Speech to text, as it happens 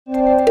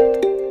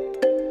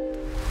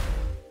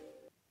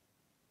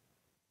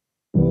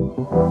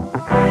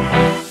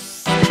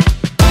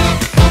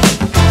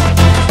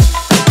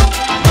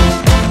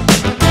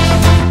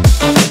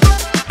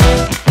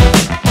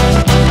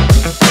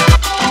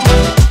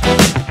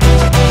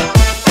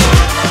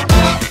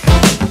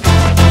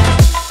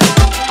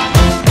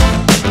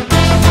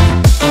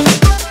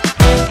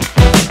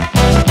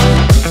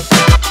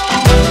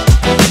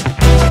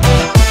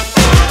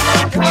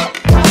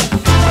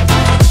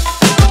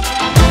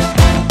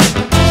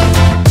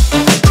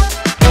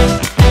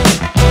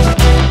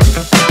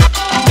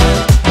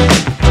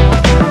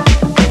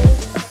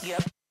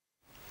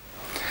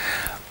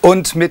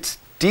Und mit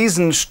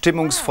diesen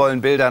stimmungsvollen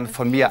Bildern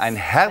von mir ein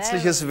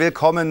herzliches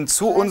Willkommen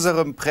zu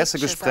unserem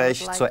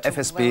Pressegespräch zur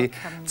FSB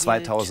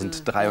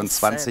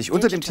 2023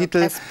 unter dem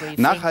Titel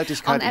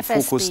Nachhaltigkeit im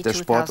Fokus der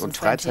Sport- und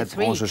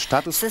Freizeitbranche,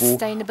 Status quo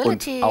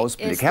und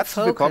Ausblick.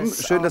 Herzlich willkommen,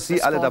 schön, dass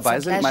Sie alle dabei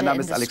sind. Mein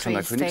Name ist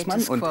Alexander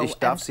Königsmann und ich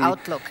darf Sie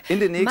in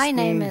den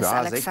nächsten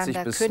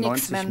 60 bis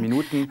 90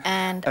 Minuten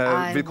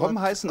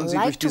willkommen heißen und Sie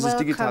durch dieses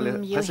digitale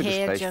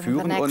Pressegespräch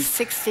führen. Und es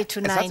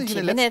hat sich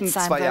in den letzten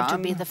 2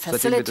 Jahren,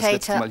 seitdem wir das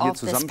letzte Mal hier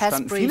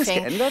zusammenstanden, vieles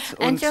geändert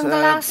und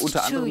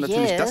unter anderem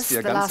natürlich, dass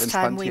wir ganz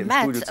entspannt hier im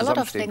Studio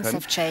zusammenstehen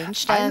können.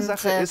 Eine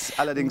Sache ist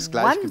allerdings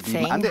gleich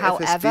geblieben. An der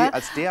FSB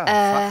als der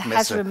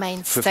Fachmesse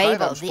für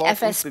Freiraum, Sport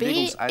und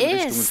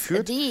Bewegungseinrichtungen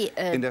führt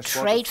in der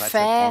Sport- und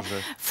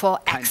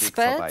Freizeitbranche kein Weg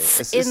vorbei. Es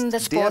ist der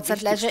wichtigste Branchentermin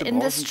für alle, die in den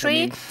Bereichen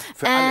Spiel,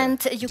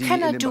 Sport,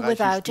 Freiraum und Bewegung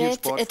erfolgreich sein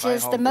wollen.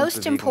 Und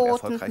die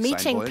FSB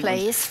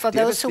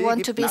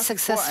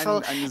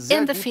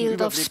gibt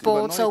nach wie vor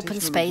einen sehr guten Überblick über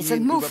neue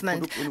Technologien,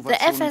 über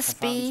Produktinnovationen,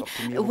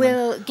 Verfahrensoptimierungen.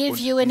 Will give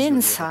you an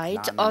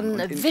insight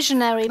on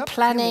visionary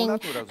planning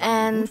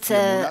and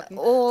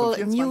all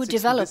new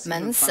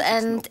developments.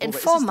 And in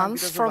 4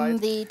 months, from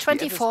the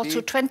 24th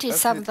to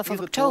 27th of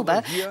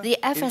October, the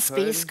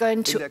FSB is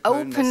going to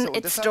open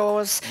its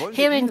doors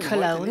here in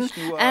Cologne.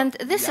 And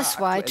this is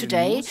why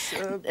today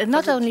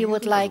not only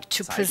would like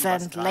to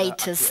present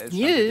latest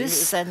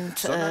news and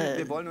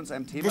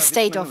the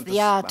state of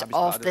the art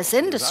of this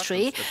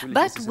industry,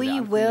 but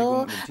we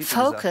will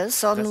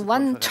focus on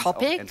one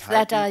topic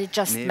that I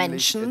just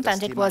mentioned,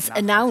 and it was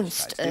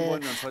announced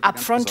up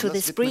front to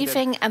this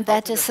briefing, and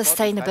that is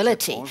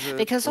sustainability.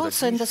 Because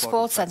also in the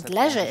sports and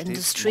leisure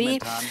industry,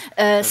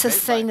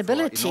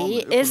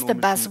 sustainability is the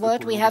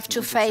buzzword. We have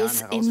to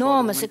face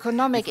enormous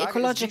economic,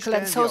 ecological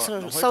and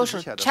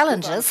social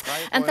challenges,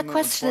 and the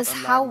question is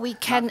how we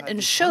can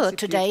ensure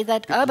today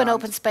that urban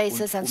open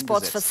spaces and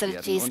sports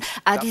facilities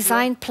are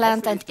designed,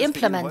 planned and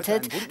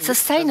implemented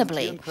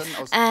sustainably.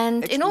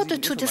 And in order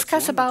to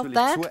discuss about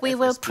that, we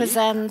will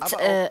present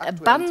a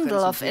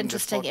bundle of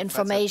interesting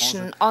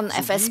information on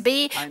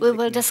FSB. We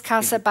will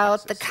discuss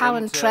about the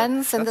current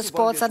trends in the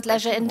sports and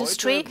leisure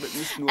industry,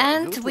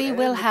 and we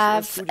will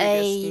have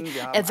a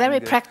very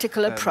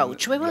practical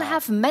approach. We will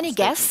have many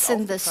guests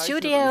in the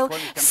studio.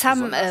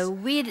 Some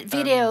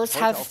videos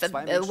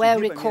were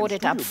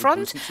recorded up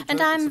front, and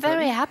I'm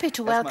very happy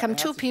to welcome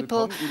 2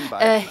 people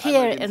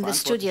here in the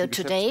studio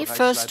today.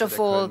 First of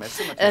all,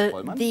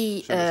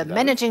 the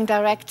Managing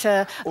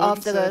Director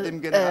of the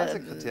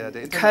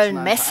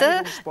Köln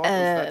Messe,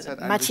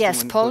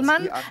 Matthias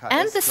Pollmann,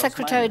 and the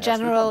Secretary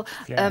General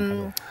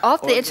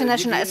of the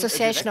International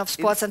Association of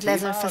Sports and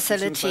Leisure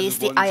Facilities,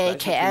 the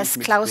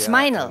IAKS, Klaus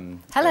Meinl.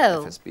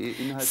 Hello.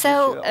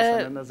 So,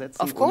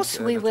 of course,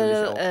 we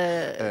will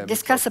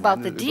discuss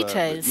about the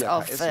details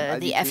of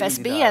the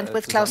FSB, and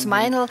with Klaus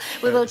Meinl,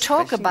 we will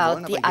talk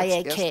about the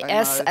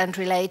IAKS and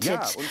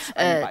related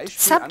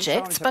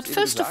subjects. But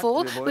first of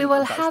all, we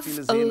will have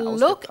a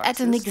look at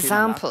an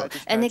example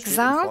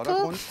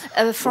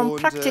from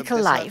practical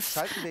life,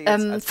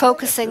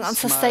 focusing on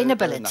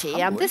sustainability.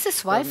 And this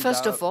is why,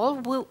 first of all,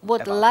 we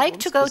would like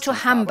to go to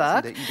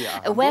Hamburg,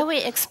 where we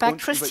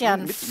expect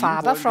Christian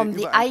Faber from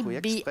the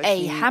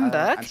IBA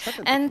Hamburg,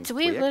 and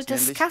we will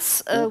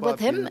discuss with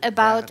him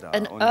about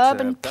an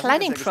urban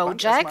planning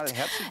project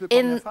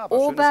in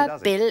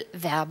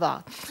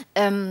Oberbillwerder.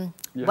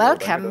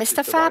 Welcome,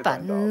 Mr. Faber.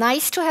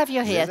 Nice to have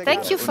you here.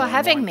 Thank you for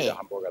having me.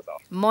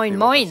 Moin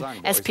moin,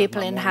 as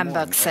people in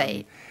Hamburg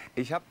say.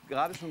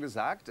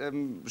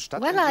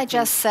 Well, I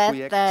just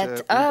said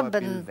that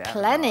urban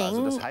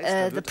planning,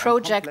 the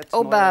project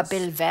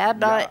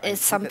Oberbillwerder, is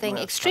something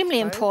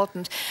extremely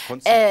important.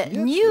 A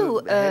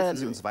new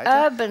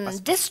urban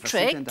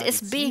district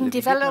is being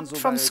developed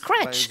from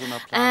scratch.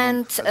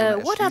 And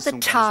what are the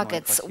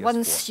targets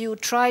once you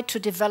try to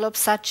develop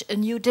such a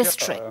new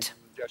district?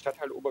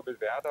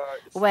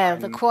 Well,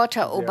 the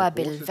quarter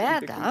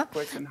Oberbillwerder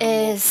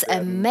is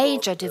a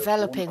major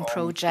developing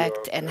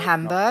project in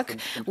Hamburg.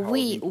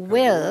 We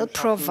will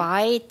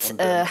provide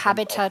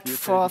habitat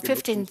for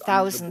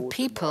 15,000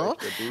 people,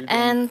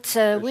 and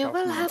we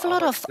will have a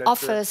lot of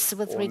offers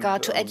with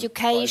regard to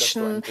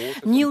education,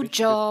 new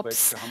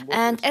jobs.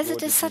 And as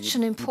it is such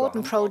an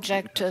important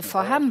project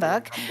for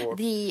Hamburg,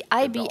 the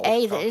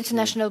IBA, the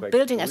International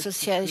Building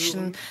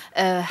Association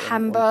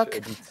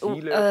Hamburg,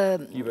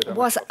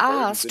 was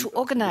asked to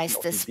organize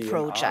this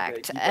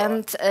project,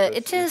 and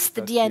it is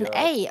the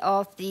DNA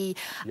of the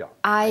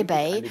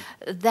IBA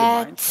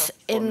that,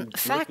 in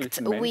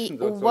fact, we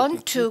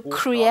want to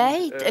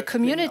create a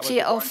community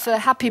of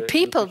happy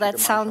people. That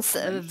sounds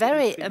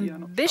very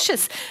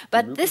ambitious,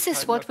 but this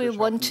is what we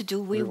want to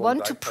do. We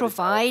want to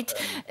provide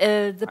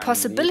the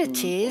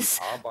possibilities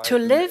to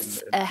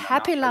live a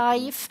happy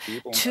life,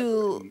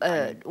 to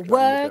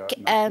work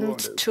and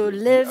to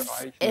live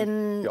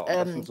in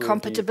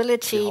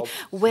compatibility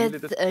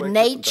with nature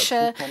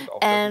nature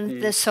and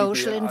the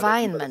social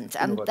environment.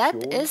 And that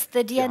is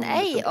the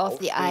DNA of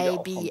the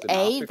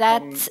IBA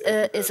that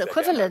is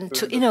equivalent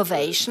to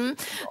innovation.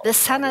 The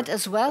Senate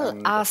as well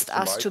asked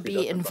us to be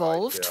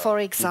involved. For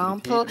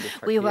example,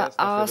 we were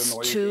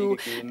asked to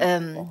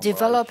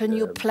develop a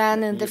new plan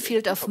in the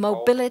field of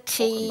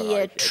mobility,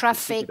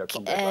 traffic,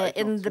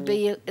 in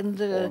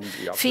the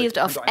field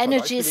of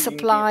energy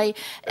supply,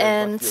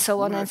 and so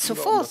on and so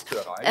forth.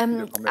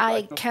 I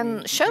can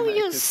show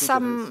you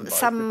some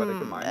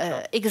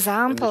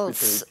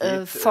examples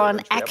for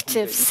an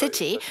active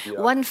city.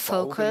 One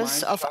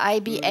focus of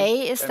IBA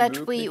is that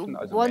we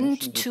want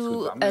to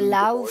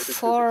allow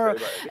for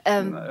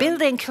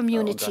building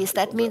communities.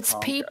 That means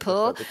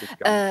people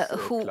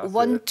who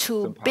want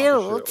to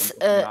build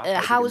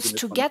a house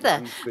together.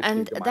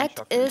 And that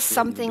is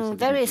something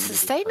very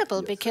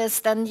sustainable,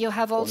 because then you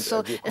have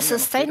also a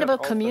sustainable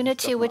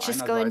community which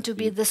is going to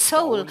be the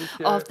soul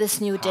of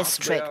this new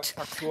district.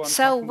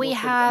 So we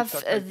have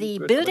the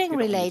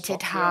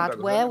building-related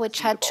hardware which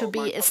had to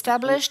be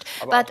established,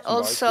 but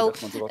also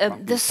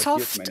the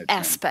soft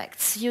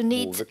aspects. You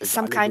need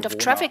some kind of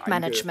traffic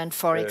management,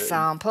 for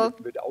example,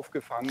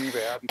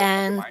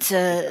 and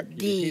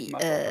the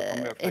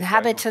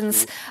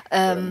inhabitants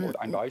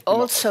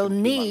also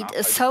need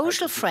a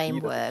social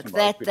framework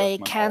that they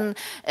can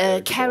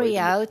carry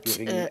out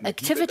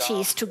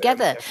activities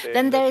together.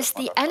 Then there is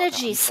the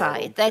energy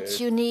side, that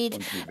you need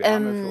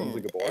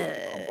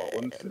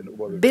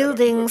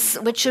buildings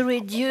which are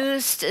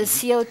reduced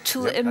CO2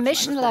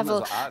 emission level,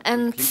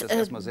 and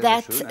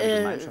that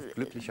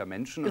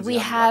we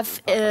have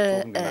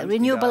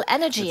renewable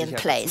energy in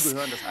place.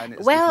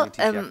 Well,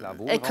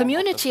 a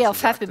community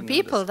of happy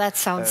people, that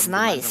sounds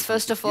nice.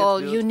 First of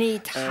all, you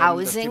need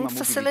housing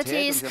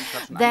facilities,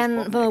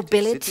 then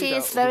mobility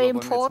is very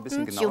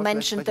important. You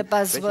mentioned the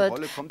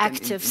buzzword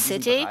active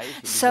city.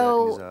 So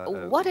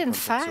what in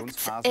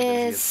fact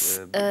is,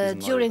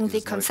 during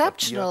the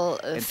conceptual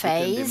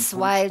phase,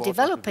 while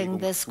developing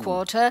this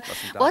quarter,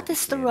 what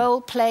is the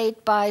role played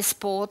by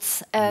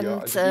sports and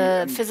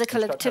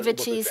physical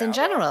activities in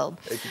general?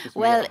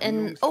 Well,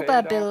 in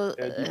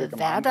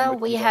Oberbillwerder,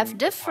 we have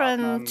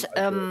different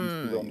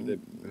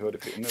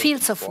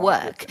fields of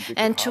work,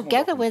 and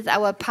together with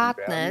our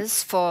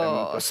partners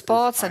for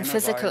sports and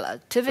physical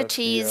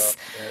activities,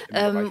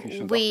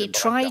 we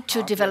try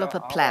to develop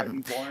a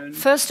plan.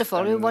 First of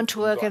all, we want to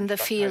work in the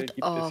field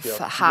of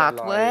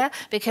hardware,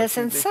 because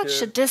in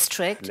such a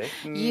district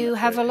you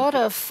have a lot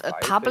of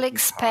public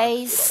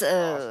space,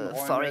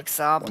 for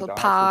example,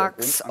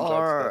 parks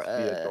or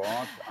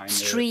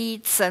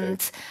streets,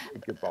 and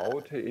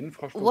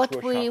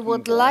what we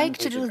would like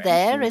to do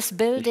there is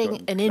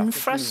building an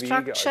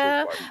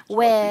infrastructure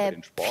where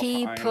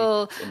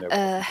people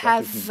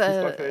have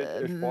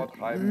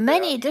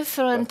many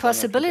different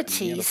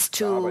possibilities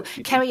to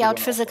carry out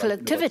physical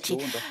activity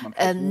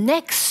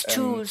next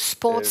to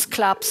sports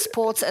clubs,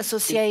 sports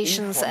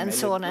associations, and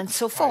so on and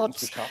so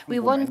forth. We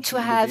want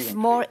to have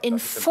more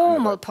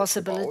informal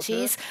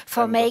possibilities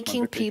for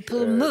making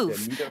people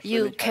move.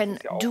 You can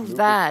do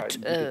that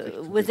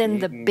within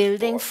the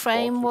building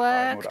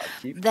framework,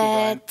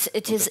 that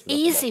it is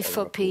easy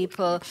for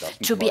people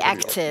to be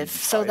active,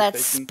 so that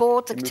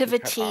sport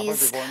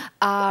activities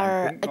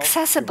are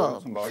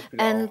accessible.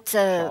 And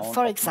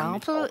for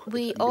example,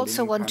 we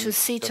also want to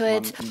see to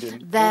it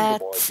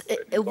that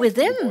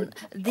within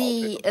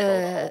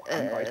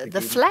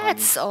the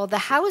flats or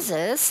the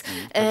houses,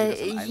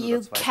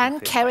 you can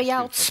carry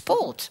out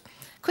sport.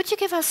 Could you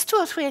give us 2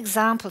 or 3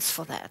 examples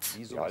for that?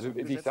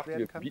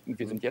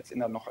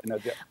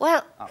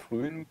 Well,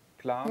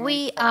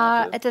 we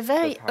are at a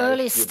very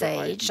early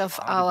stage of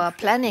our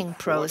planning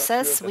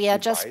process. We are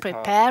just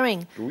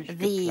preparing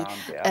the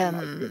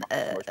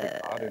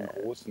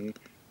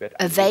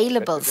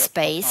available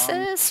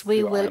spaces.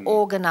 We will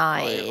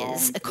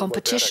organize a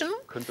competition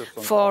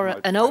for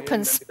an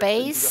open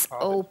space,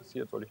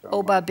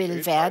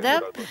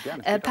 Oberbillwerder.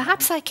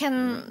 Perhaps I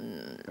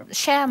can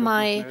share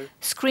my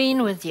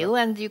screen with you,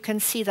 and you can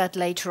see that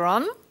later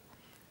on.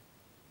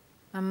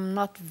 I'm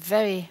not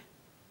very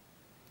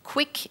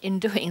quick in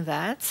doing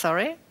that,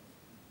 sorry.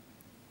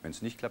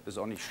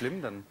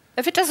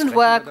 If it doesn't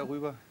work,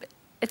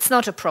 it's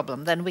not a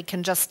problem. Then we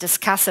can just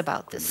discuss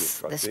about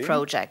this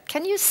project.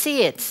 Can you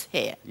see it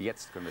here?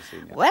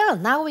 Well,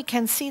 now we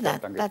can see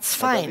that. That's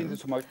fine.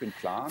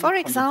 For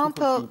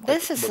example,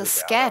 this is a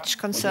sketch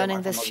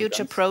concerning this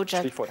future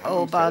project,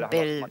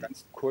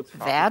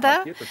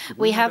 Oberbillwerder.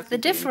 We have the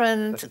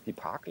different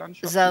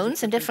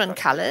zones in different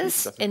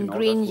colors. In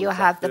green, you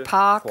have the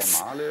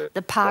parks,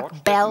 the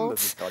park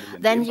belt.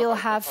 Then you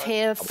have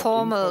here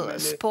formal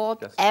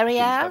sport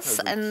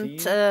areas,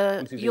 and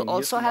you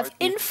also have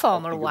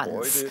informal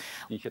ones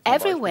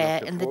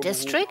everywhere in the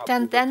district.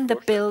 And then the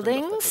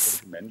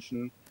buildings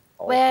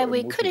where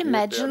we could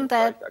imagine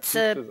that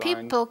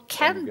people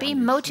can be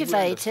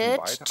motivated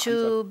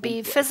to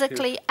be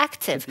physically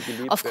active.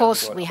 Of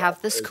course, we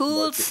have the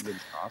schools,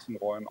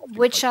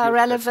 which are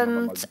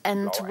relevant,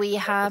 and we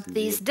have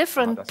these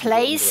different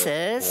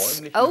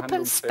places,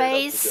 open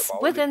space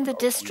within the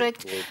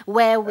district,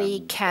 where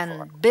we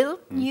can build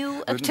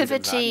new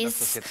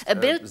activities,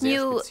 build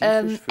new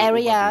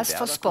areas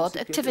for sport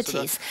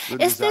activities.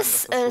 Is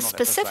this a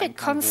specific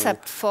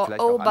concept for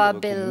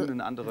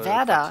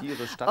Oberbill-Werder,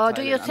 or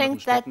do you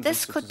think that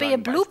this could be a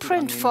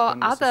blueprint for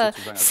other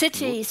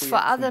cities, for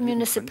other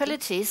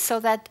municipalities, so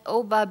that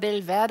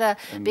Oberbill-Werder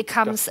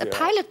becomes a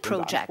pilot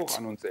project?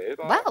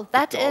 Well,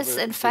 that is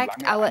in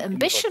fact our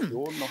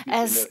ambition.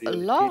 As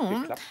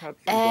long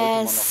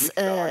as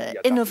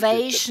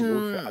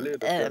innovation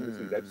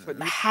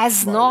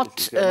has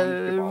not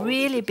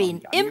really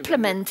been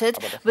implemented,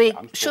 we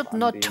should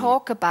not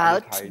talk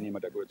about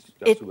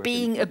it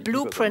being a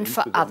blueprint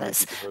for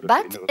others.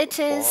 But it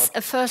is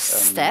a first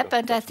step,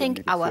 and I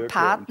think our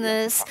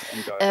partners,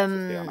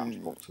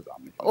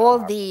 all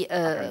the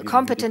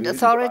competent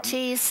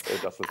authorities,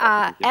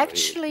 are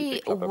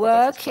actually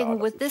working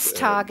with this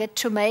target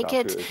to make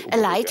it a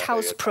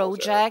lighthouse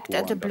project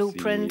and a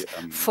blueprint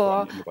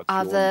for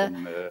other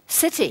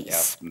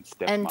cities.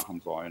 And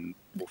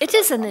it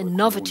is an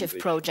innovative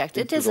project.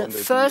 It is a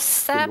first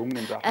step,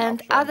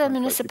 and other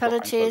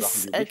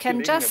municipalities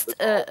can just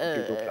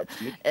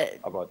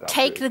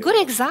take the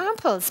good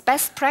examples,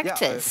 best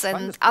practice,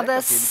 and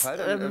others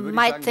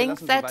might think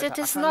that it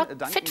is not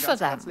fit for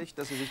them.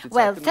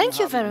 Well, thank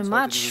you very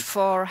much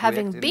for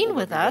having been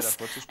with us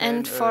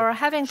and for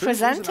having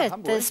presented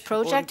this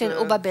project in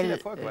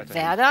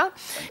Oberbill-Werder.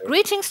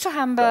 Greetings to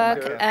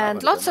Hamburg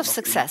and lots of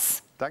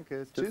success.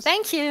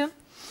 Thank you.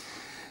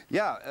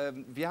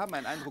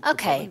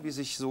 Okay,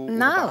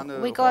 now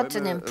we got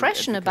an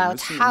impression about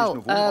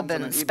how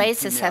urban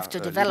spaces have to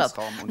develop,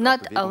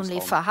 not only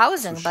for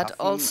housing, but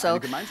also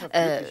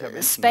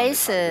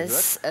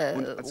spaces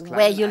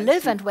where you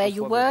live and where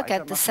you work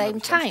at the same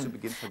time.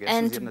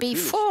 And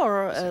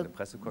before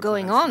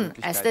going on,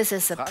 as this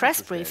is a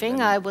press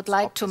briefing, I would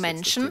like to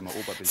mention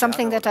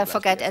something that I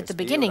forgot at the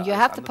beginning. You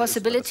have the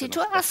possibility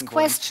to ask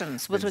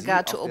questions with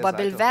regard to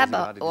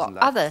Oberbill-Werder or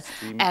other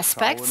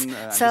aspects.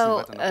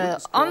 So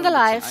on the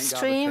live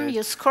stream,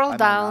 you scroll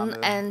down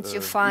and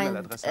you find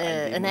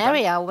an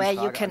area where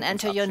you can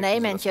enter your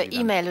name and your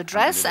email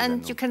address,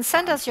 and you can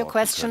send us your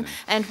question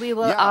and we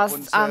will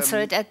answer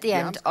it at the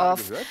end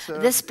of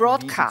this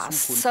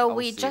broadcast. So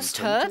we just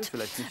heard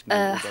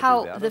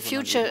how the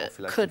future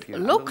could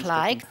look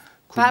like,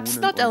 perhaps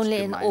not only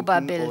in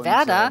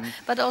Oberbill-Werder,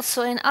 but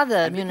also in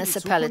other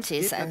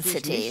municipalities and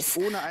cities.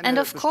 And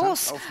of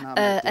course,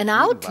 an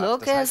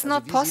outlook is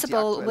not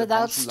possible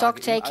without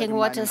stock-taking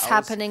what is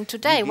happening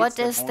today. What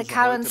is the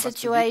current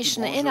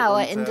situation in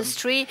our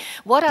industry?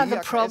 What are the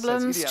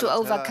problems to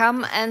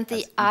overcome? And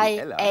the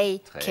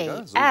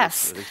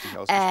IAKS,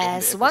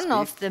 as one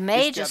of the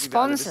major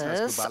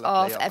sponsors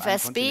of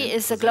FSB,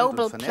 is a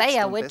global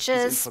player which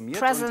is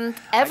present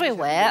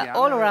everywhere,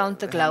 all around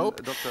the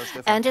globe,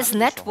 and is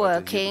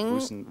networking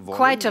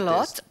quite a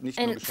lot.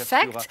 In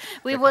fact,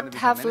 we would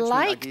have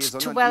liked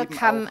to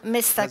welcome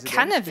Mr.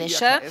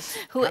 Kannewischer,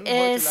 who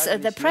is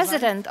the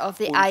president of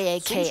the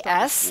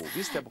IAKS,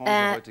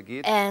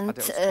 and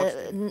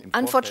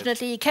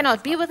unfortunately he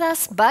cannot be with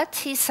us, but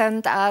he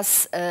sent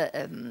us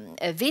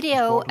a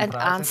video and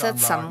answered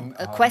some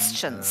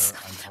questions.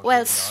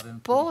 Well,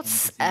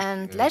 sports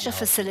and leisure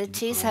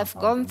facilities have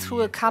gone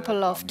through a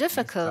couple of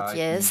difficult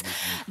years.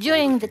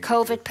 During the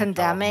COVID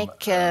pandemic,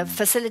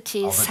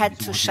 facilities had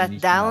to shut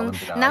down.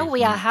 Now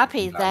we are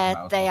happy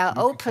that they are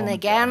open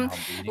again.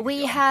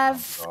 We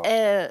have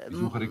a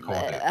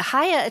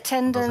higher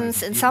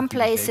attendance in some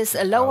places,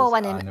 a lower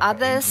one in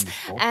others,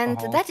 and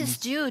that is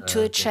due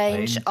to a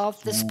change of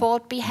the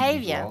sport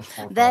behavior.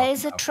 There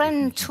is a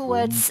trend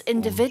towards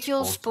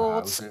individual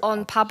sports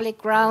on public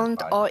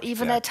ground or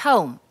even at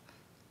home.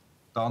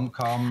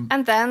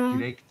 And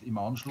then,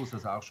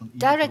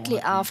 directly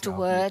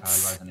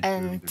afterwards,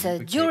 and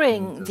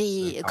during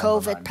the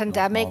COVID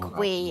pandemic,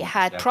 we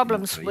had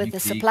problems with the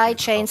supply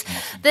chains.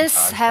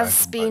 This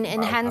has been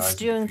enhanced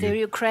during the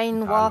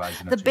Ukraine war.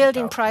 The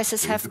building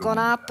prices have gone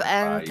up,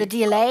 and the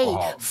delay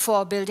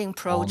for building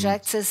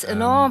projects is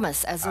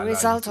enormous as a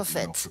result of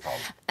it.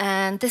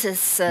 And this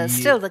is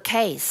still the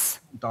case.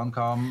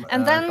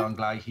 And then,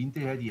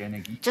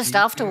 just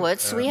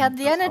afterwards, we had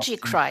the energy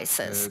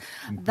crisis.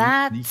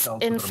 That,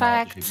 in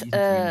fact,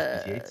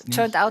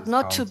 turned out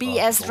not to be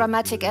as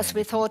dramatic as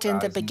we thought in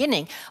the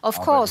beginning. Of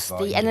course,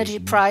 the energy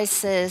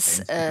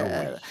prices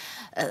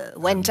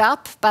went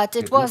up, but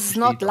it was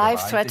not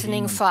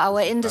life-threatening for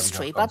our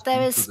industry. But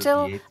there is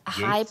still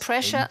high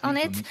pressure on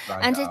it,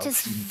 and it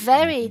is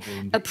very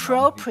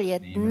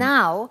appropriate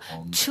now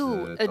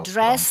to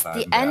address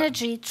the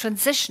energy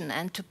transition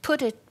and to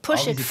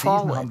push it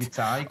forward.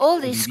 All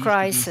these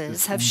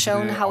crises have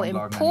shown how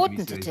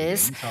important it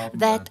is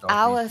that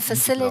our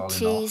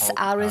facilities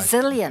are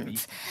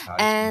resilient,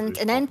 and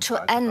an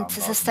end-to-end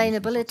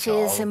sustainability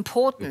is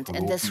important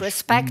in this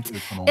respect,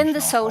 in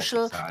the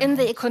social, in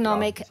the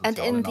economic, and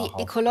in the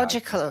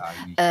ecological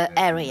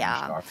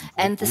area.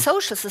 And the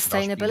social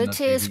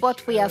sustainability is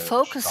what we are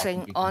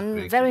focusing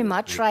on very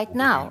much right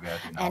now.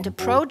 And a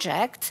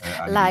project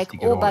like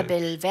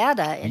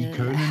Oberbillwerder in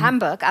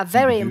Hamburg are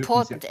very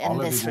important in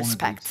this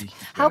respect.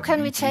 How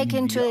can we take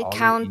into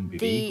account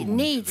the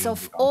needs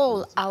of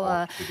all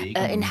our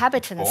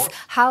inhabitants?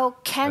 How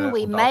can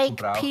we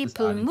make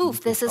people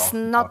move? This is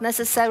not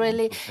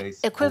necessarily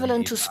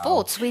equivalent to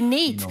sports. We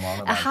need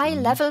a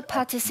high-level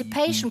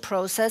participation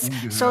process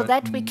so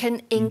that we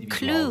can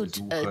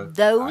include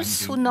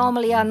those who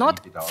normally are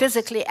not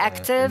physically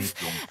active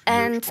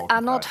and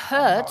are not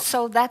heard,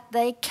 so that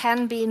they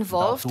can be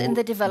involved in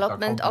the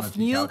development of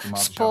new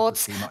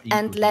sports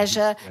and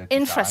leisure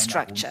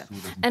infrastructure.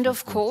 And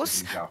of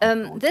course,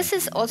 this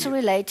is also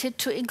related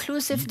to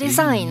inclusive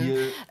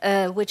design,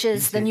 which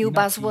is the new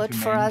buzzword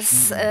for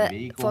us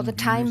for the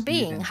time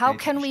being. How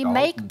can we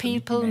make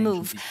people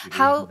move?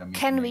 How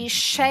can we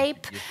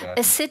shape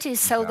a city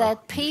so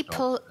that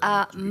people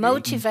are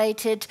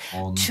motivated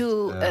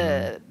to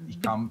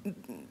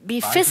be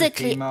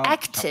physically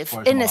active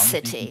in a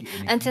city?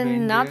 And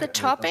another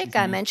topic,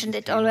 I mentioned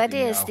it already,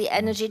 is the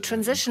energy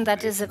transition.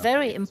 That is a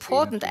very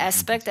important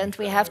aspect, and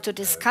we have to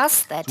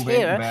discuss that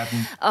here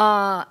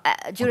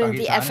during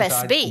the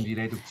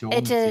FSB.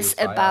 It is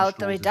about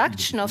the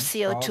reduction of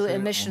CO2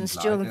 emissions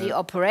during the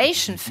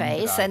operation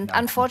phase, and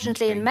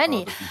unfortunately in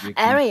many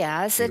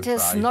areas it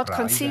is not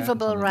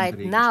conceivable right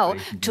now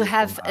to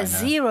have a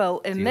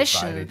zero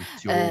emission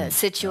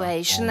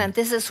situation, and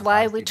this is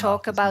why we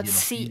talk about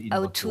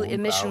CO2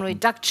 emission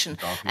reduction.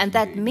 And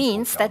that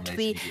means that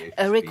we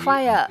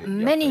require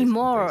many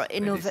more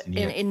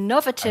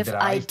innovative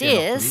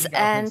ideas,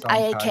 and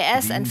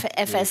IAKS and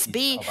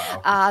FSB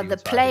are the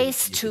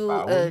place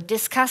to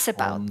discuss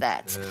about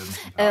that.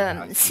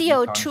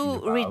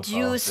 CO2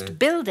 reduced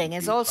building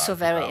is also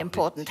very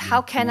important.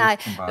 How can I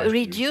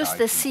reduce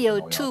the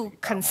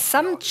CO2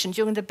 consumption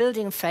during the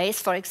building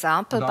phase, for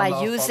example, by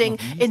using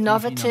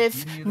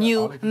innovative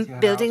new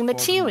building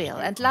material?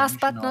 And last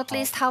but not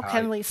least, how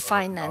can we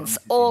finance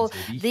all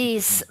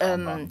these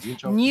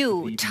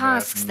new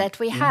tasks that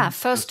we have?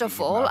 First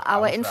of all,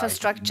 our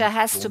infrastructure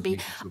has to be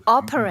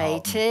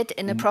operated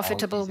in a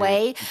profitable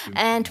way,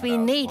 and we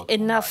need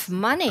enough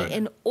money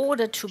in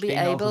order to be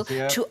able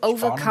to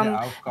overcome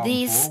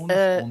these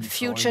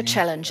future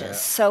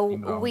challenges. So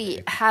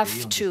we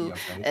have to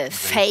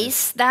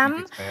face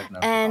them,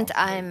 and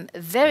I'm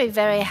very,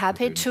 very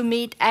happy to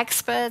meet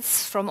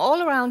experts from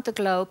all around the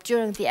globe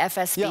during the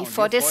FSB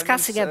for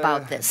discussing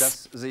about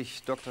this.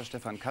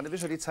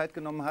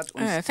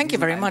 Thank you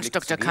very much,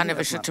 Dr.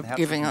 Kannewischer, for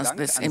giving us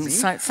this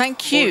insight.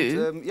 Thank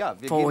you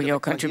for your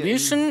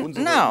contribution.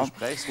 Now,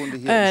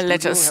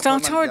 let us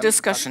start our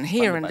discussion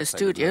here in the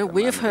studio.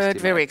 We have heard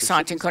very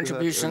exciting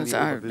contributions.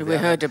 We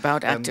heard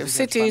about active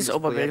cities,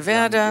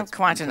 Oberbillwerder,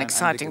 quite an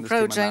exciting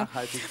project.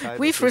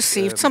 We've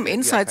received some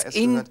insights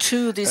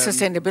into the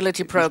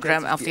sustainability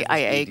program of the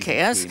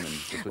IAKS.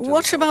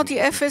 What about the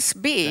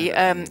FSB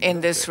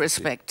in this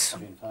respect?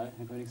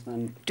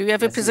 Do you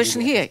have a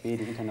position here?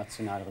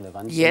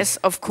 Yes,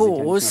 of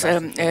course.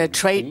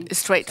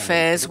 Trade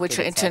fairs which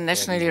are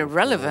internationally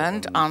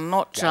relevant are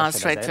not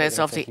just trade fairs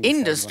of the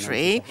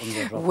industry,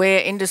 where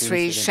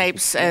industry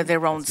shapes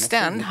their own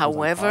stand.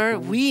 However,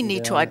 we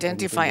need to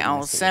identify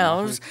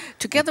ourselves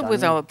together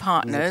with our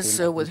partners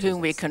with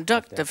whom we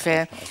conduct the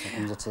fair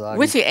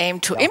with the aim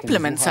to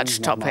implement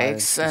such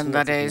topics, and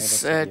that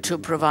is to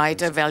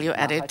provide a value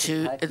added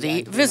to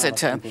the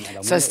visitor.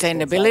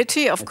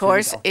 Sustainability, of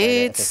course,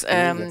 it's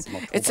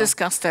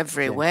discussed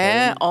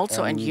everywhere,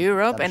 also in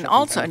Europe and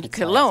also in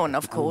Cologne,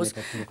 of course.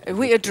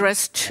 We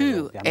address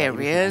two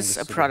areas,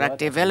 product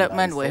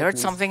development, we heard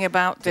something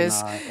about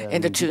this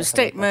in the two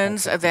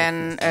statements,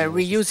 then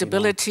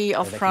reusability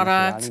of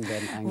products,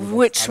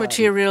 which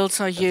materials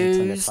are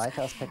used,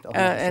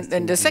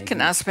 and the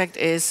second aspect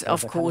is,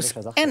 of course,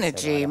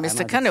 energy.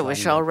 Mr.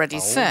 Kannewischer already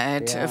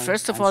said,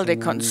 first of all, the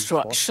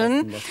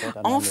construction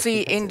of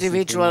the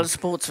individual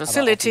sports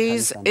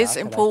facilities is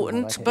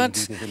important,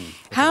 but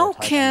how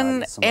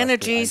can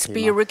energies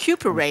be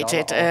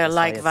recuperated,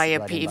 like via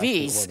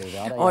PVs,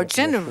 or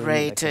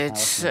generated?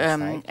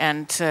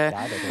 And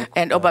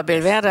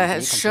Oberbillwerder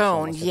has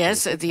shown,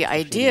 yes, the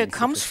idea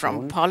comes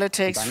from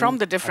politics, from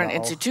the different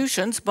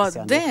institutions, but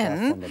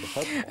then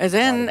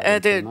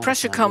the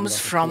pressure comes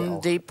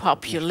from the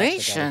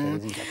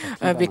population,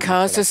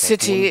 because the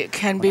city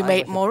can be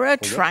made more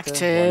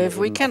attractive,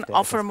 we can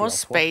offer more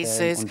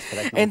spaces,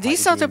 and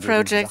these are the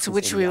projects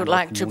which we would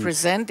like to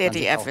present at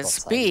the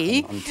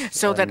FSB,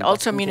 so that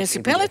also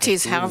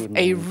municipalities have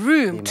a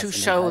room to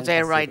show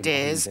their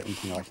ideas.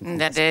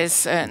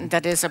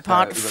 That is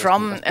apart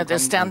from the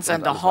stands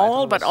and the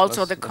hall, but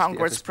also the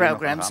Congress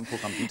programs.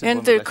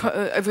 And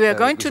we are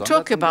going to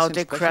talk about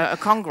the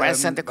Congress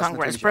and the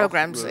Congress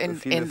programs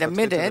in the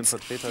minutes,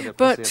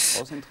 but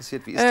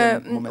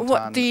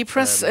what the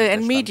press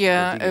and media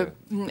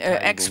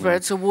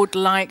experts would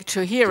like to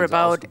hear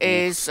about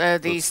is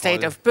the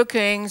state of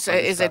bookings.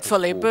 Is it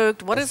fully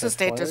booked? What is the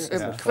status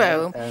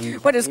quo?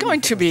 What is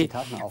going to be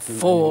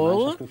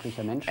full?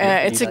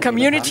 It's a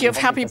community of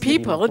happy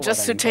people,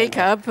 just to take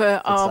up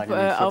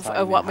of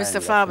what Mr.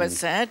 Faber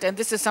said, and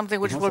this is something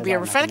which will be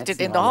reflected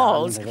in the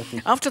halls.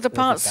 After the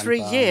past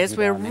 3 years,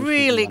 we're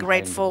really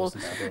grateful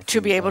to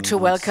be able to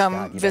welcome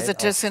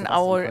visitors in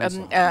our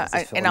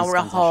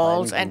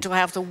halls and to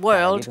have the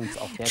world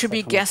to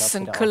be guests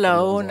in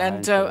Cologne,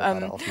 and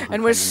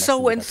we're so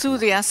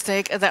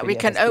enthusiastic that we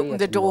can open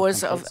the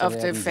doors of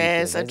the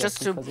fairs. And just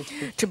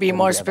to be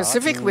more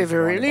specific,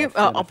 we're really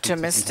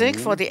optimistic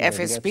for the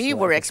FSB.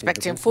 We're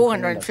expecting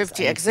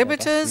 450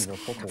 exhibitors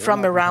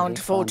from around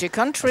 40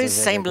 countries,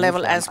 same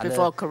level as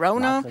before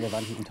Corona.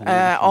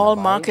 All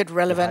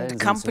market-relevant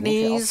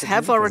companies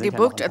have already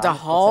booked. The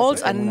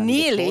halls are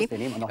nearly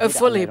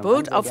fully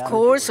booked. Of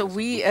course,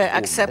 we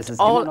accept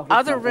all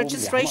other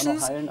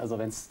registrations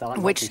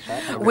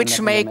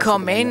which may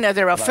come in.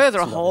 There are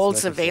further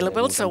halls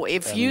available, so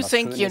if you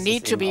think you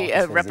need to be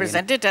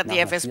represented at the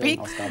FSB,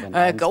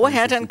 go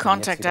ahead and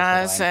contact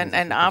us.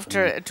 And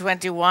after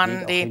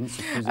 21,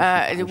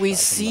 we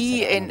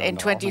see in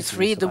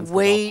 23 the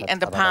way and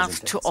the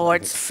path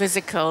towards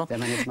physical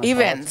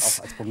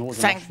events.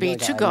 Thank be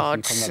to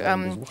God.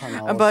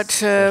 But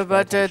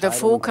the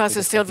forecast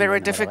is still very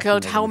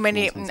difficult. How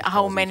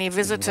many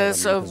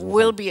visitors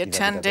will be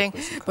attending?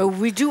 But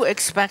we do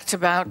expect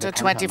about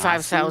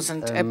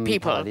 25,000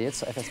 people.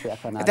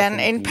 Then,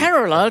 in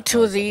parallel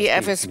to the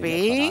FSB,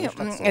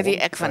 the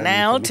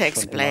Aquanel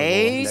takes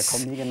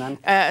place.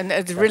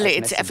 And really,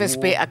 it's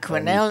FSB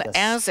Aquanel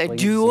as a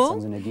duo,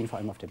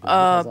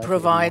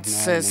 provides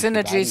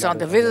synergies on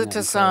the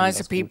visitor side.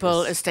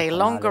 People stay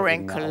longer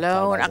in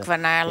Cologne.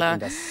 Aquanel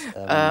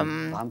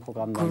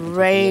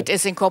great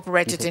is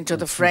incorporated into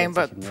the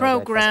framework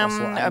program,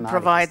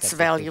 provides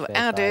value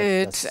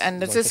added,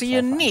 and it is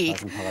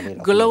unique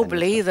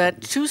globally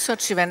that 2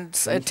 such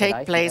events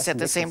take place at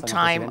the same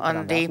time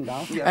on the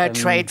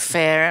trade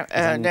fair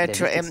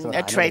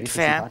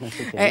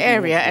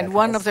area. And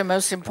one of the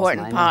most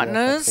important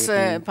partners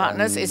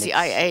is the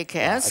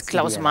IAKS.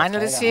 Klaus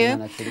Meinl is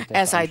here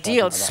as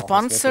ideal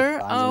sponsor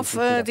of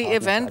the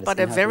event, but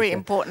a very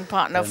important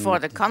partner for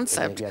the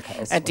concept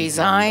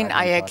design.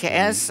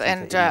 IAKS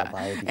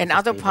and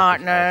other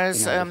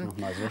partners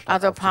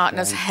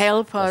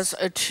help us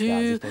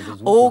to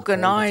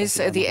organize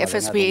the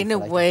FSB in a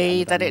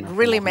way that it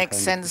really makes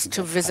sense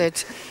to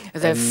visit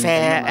the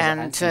fair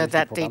and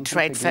that the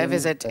trade fair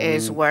visit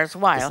is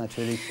worthwhile.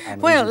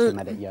 Well,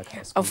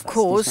 of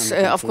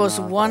course,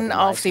 one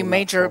of the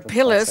major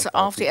pillars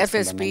of the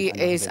FSB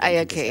is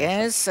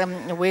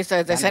IAKS, with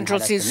the Central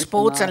Seas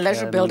Sports and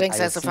Leisure Buildings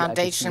as a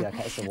foundation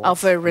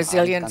of a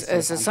resilient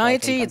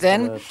society.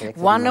 Then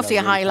one of the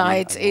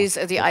highlights is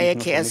the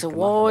IAKS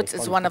Awards.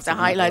 It's one of the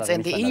highlights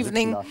in the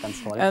evening.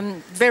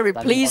 Very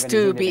pleased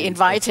to be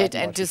invited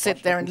and to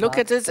sit there and look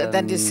at it. And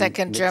then the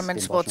second German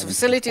Sports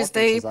Facilities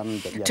Day,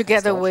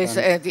 together with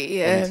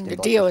the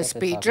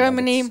DOSB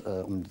Germany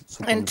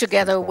and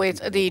together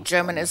with the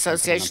German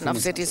Association of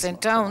Cities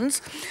and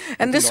Towns.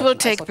 And this will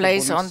take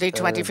place on the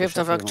 25th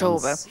of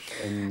October.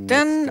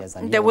 Then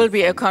there will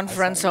be a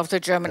conference of the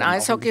German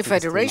Ice Hockey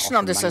Federation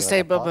on the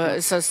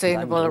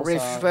sustainable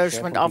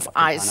refurbishment of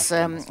ice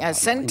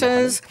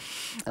centers.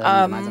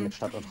 And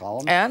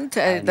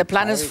the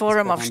Planners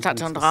Forum of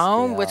Stadt und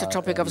Raum with the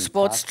topic of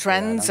sports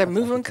trends and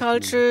movement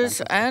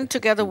cultures, and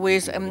together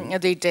with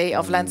the Day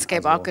of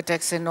Landscape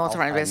Architects in North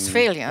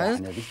Rhine-Westphalia.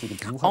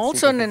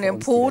 Also an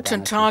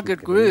important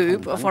target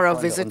group for our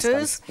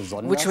visitors,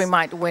 which we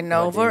might win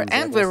over.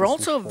 And we're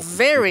also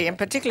very and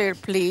particularly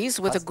pleased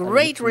with a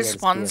great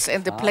response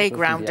in the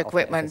playground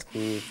equipment.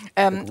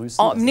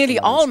 Nearly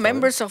all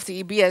members of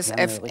the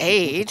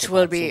BSFH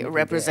will be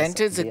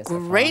represented. A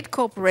great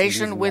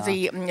cooperation with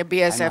the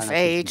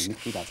BSFH,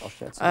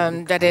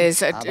 that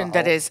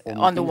is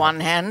on the one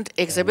hand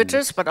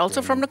exhibitors, but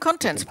also from the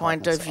contents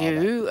point of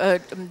view,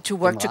 to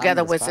work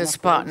together with its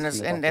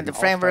partners. In the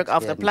framework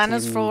of the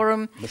Planners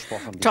Forum,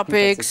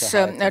 topics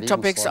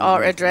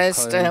are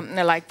addressed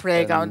like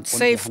playground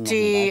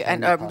safety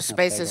and urban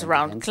spaces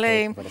around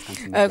Cologne,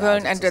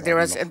 and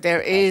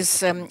there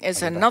is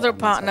another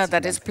partner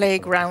that is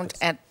playground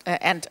at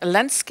and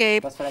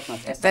landscape,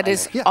 that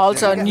is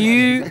also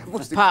new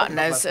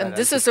partners. And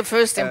this is the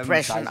first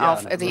impression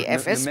of the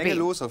FSB.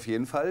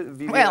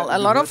 Well, a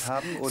lot of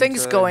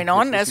things going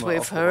on, as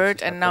we've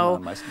heard, and now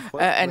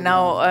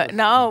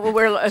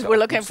we're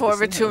looking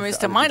forward to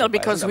Mr. Meinl,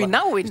 because we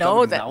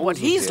know that what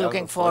he's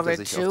looking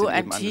forward to,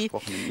 and he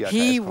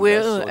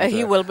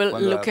will be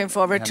looking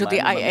forward to the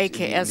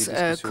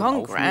IAKS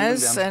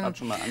Congress. And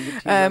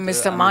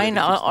Mr. Meinl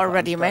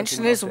already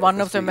mentioned is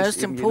one of the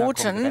most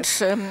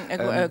important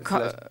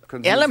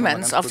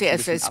elements of the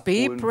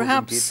FSB.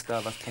 Perhaps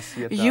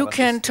you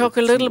can talk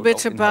a little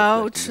bit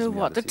about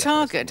what the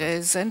target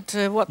is and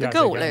what the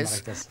goal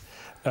is.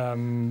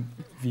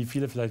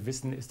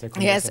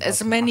 Yes,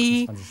 as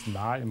many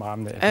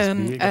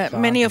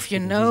of you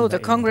know, the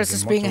Congress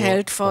is being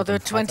held for the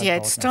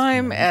 28th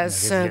time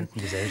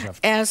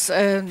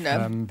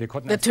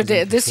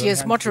this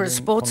year's motto is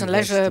sports and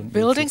leisure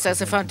buildings as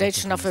a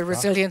foundation of a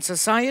resilient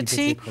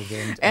society.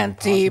 And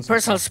the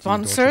personal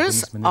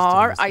sponsors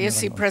are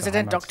ISC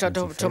President Dr.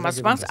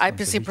 Thomas Bach,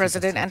 IPC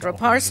President Andrew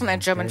Parson,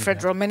 and German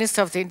Federal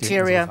Minister of the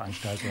Interior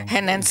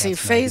Nancy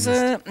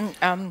Faeser.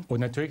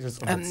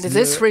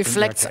 This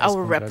reflects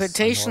our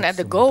reputation, and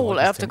the goal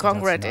of the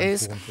Congress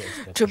is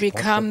to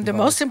become the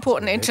most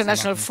important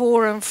international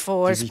forum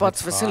for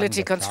sports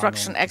facility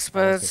construction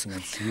experts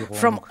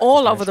from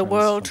all over the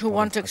world who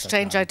want to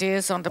exchange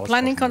ideas on the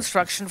planning,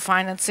 construction,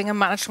 financing and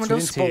management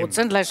of sports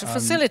and leisure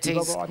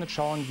facilities.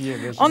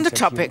 On the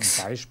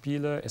topics,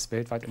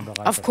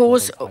 of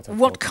course,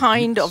 what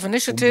kind of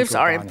initiatives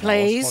are in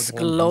place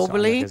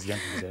globally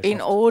in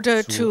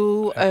order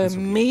to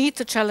meet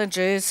the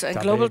challenges and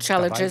global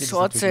challenges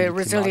towards a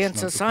resilient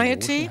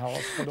society.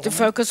 The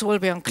focus will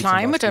be on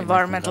climate,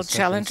 environmental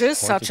challenges,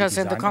 such as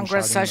in the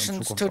Congress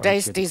sessions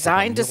today's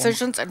design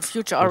decisions and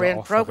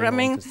future-oriented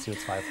programming,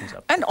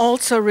 and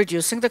also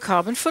reducing the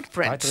carbon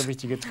footprint.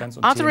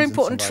 Other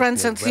important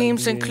trends and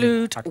themes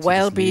include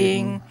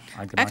well-being,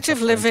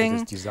 active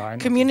living,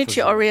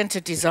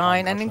 community-oriented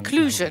design, and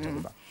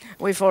inclusion.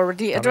 We've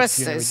already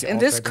addressed this. In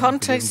this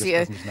context,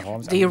 the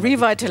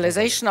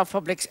revitalization of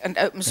public and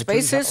open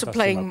spaces are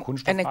playing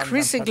an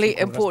increasingly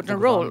important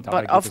role.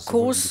 But of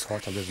course,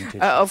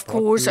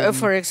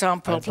 for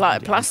example,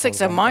 plastics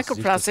and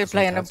microplastics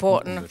play an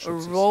important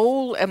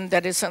role, and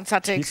that is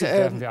synthetic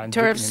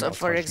turfs,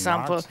 for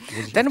example.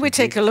 Then we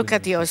take a look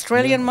at the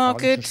Australian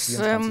market,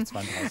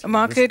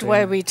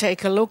 where we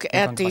take a look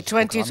at the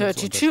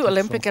 2032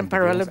 Olympic and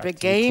Paralympic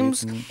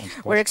Games,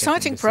 where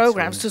exciting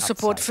programs to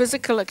support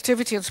physical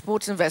activity and sports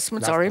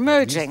investments are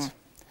emerging.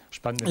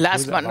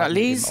 Last but not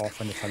least,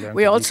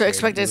 we also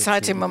expect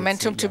exciting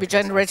momentum to be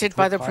generated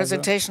by the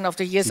presentation of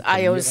the year's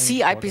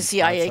IOC,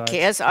 IPC,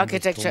 IAKS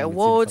Architecture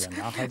Awards.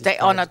 They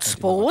honored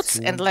sports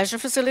and leisure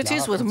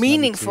facilities with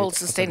meaningful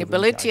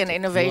sustainability and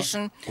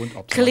innovation,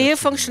 clear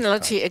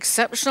functionality,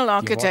 exceptional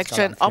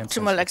architecture, and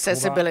optimal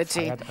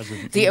accessibility.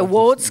 The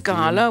awards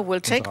gala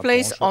will take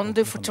place on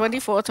the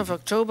 24th of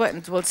October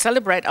and will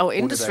celebrate our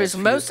industry's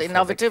most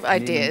innovative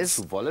ideas.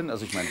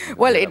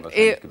 Well,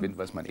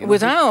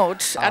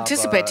 without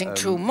anticipating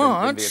too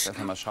much,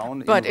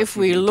 but if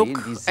we look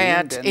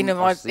at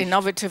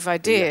innovative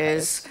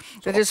ideas,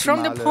 that is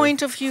from the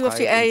point of view of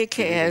the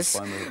AKS,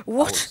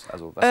 what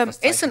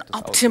is an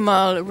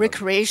optimal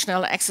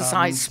recreational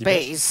exercise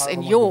space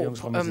in your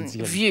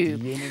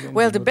view?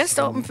 Well, the best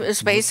open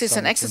spaces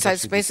and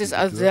exercise spaces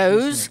are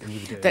those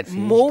that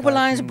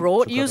mobilize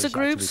broad user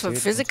groups for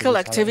physical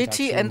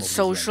activity and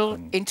social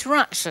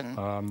interaction.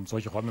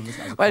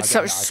 Well,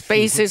 such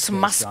spaces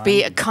must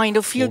be a kind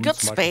of feel-good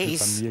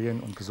space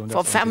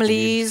for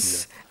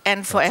families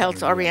and for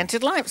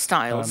health-oriented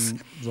lifestyles.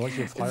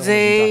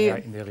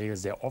 They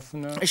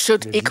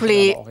should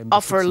equally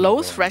offer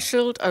low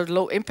threshold or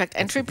low impact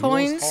entry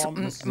points,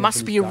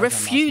 must be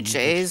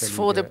refuges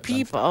for the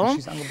people,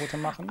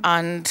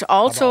 and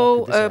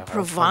also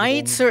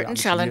provide certain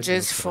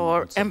challenges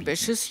for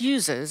ambitious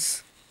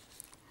users.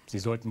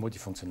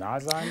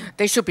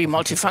 They should be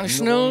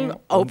multifunctional,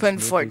 open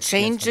for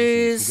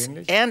changes,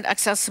 and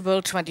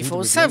accessible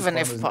 24/7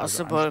 if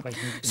possible.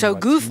 So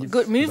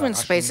good movement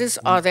spaces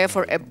are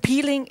therefore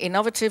appealing,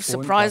 innovative,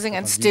 surprising,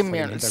 and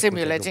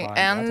stimulating.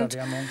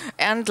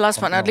 And last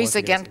but not least,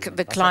 again,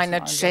 the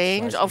climate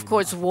change. Of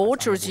course,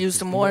 water is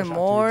used more and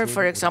more,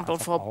 for example,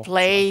 for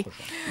play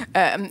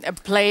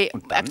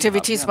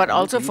activities, but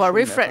also for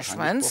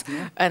refreshments.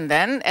 And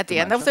then, at the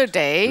end of the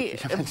day,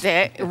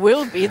 there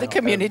will be the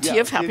community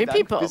of happy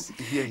people.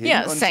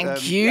 Yes,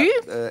 thank you.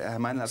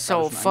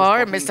 So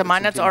far, Mr.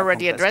 Meinl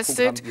already addressed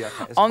it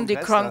on the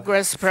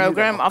Congress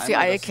program of the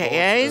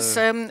IAKS.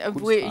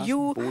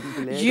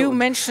 You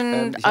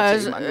mentioned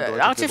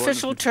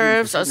artificial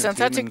turfs or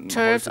synthetic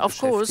turfs. Of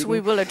course, we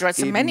will address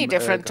many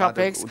different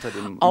topics,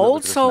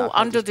 also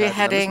under the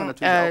heading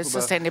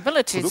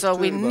sustainability. So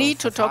we need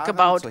to talk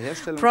about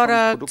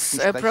products,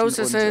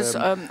 processes,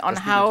 on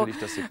how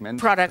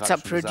products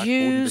are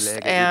produced,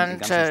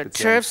 and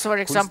turfs, for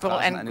example,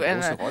 and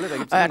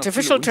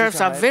Artificial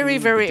turfs are very,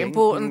 very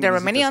important. There are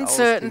many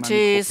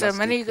uncertainties, there are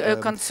many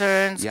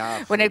concerns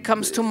when it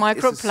comes to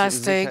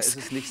microplastics.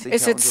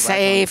 Is it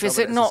safe? Is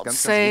it not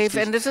safe?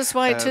 And this is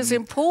why it is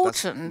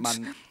important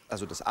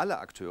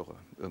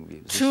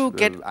to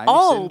get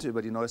all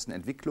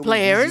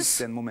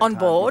players on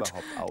board,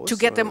 to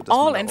get them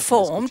all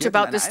informed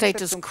about the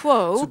status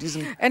quo.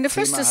 And the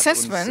first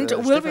assessment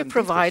will be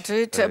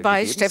provided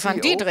by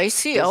Stefan Diedrich,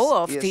 CEO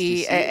of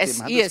the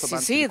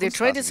ESCC, the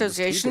Trade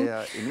Association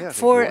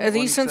for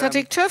the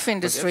synthetic turf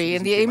industry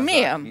in the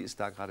EMEA.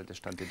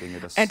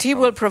 And he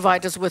will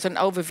provide us with an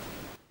overview.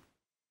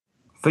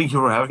 Thank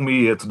you for having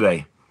me here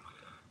today.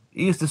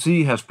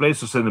 ESCC has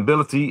placed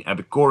sustainability at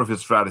the core of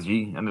its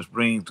strategy and is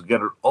bringing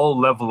together all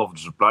levels of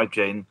the supply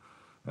chain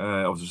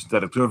of the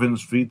synthetic turf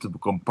industry to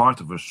become part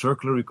of a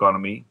circular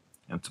economy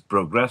and to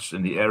progress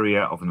in the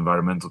area of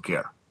environmental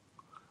care.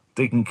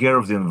 Taking care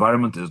of the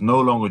environment is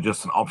no longer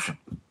just an option.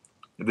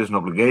 It is an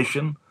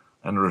obligation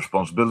and a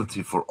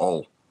responsibility for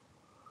all.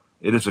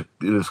 It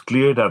is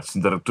clear that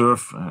synthetic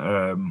turf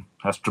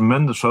has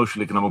tremendous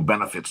social economic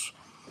benefits.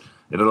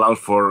 It allows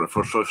for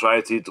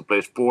society to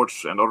play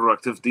sports and other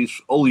activities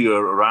all year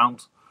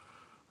around,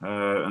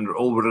 under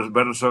all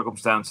better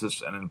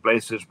circumstances and in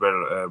places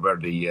where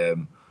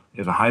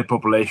there's a high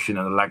population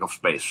and a lack of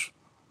space.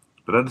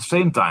 But at the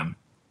same time,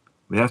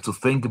 we have to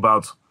think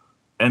about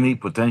any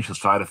potential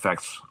side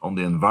effects on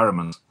the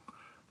environment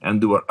and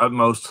do our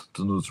utmost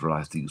to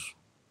neutralize these.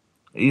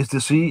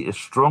 ESCC is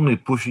strongly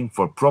pushing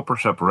for proper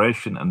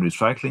separation and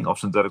recycling of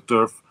synthetic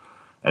turf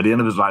at the end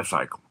of its life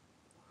cycle.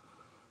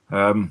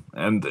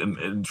 And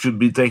it should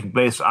be taking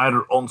place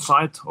either on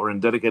site or in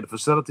dedicated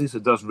facilities.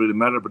 It doesn't really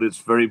matter, but it's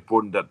very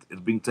important that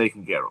it's being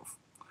taken care of.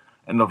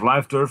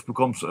 End-of-life turf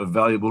becomes a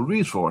valuable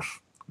resource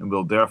and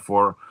will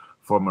therefore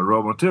form a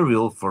raw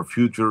material for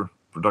future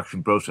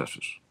production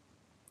processes.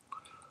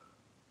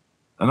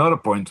 Another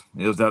point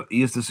is that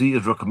ESCC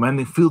is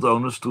recommending field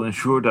owners to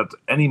ensure that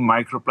any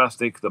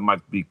microplastic that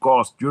might be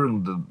caused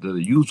during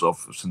the use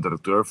of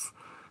synthetic turf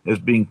is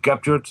being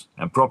captured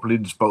and properly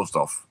disposed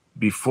of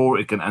before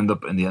it can end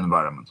up in the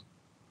environment.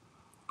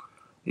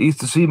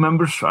 ESCC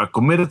members are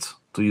committed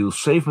to use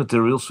safe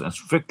materials and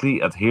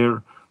strictly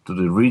adhere to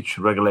the REACH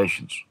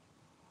regulations.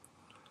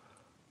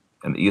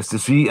 And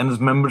ESCC and its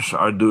members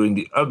are doing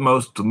the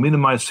utmost to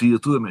minimize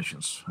CO2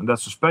 emissions. And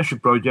that's a special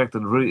project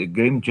and really a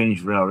game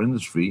changer in our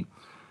industry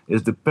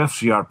is the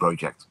PEFCR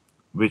project,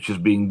 which is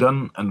being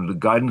done under the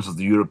guidance of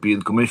the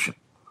European Commission.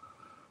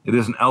 It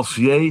is an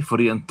LCA for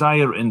the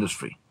entire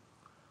industry,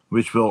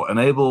 which will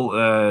enable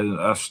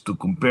us to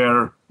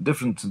compare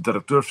different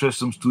synthetic turf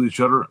systems to each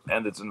other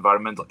and its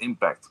environmental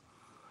impact.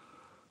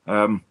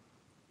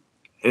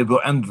 It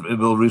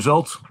will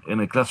result in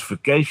a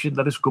classification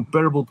that is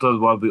comparable to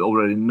what we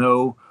already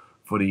know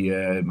for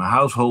the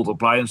household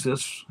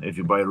appliances. If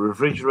you buy a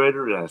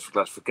refrigerator, it has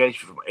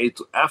classification from A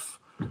to F.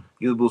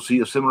 You will see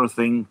a similar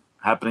thing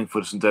happening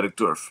for the synthetic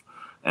turf.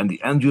 And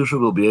the end user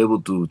will be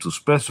able to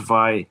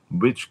specify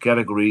which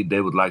category they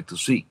would like to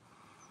see.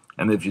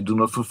 And if you do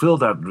not fulfill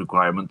that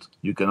requirement,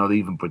 you cannot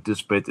even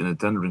participate in the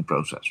tendering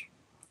process.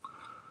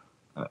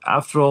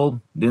 After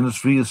all, the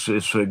industry is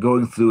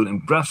going through an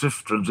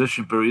impressive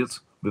transition period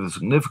with a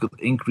significant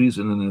increase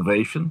in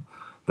innovation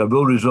that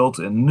will result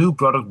in new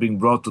products being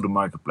brought to the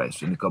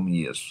marketplace in the coming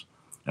years.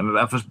 And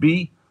at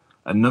FSB,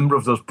 a number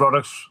of those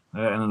products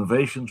and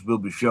innovations will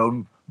be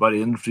shown by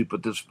the industry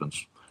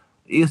participants.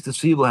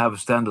 ESCC will have a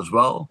stand as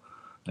well,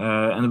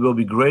 and it will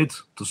be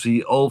great to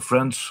see all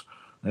friends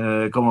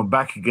coming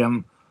back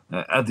again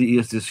at the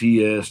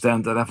ESCC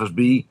stand at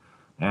FSB,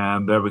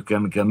 where we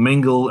can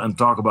mingle and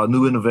talk about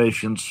new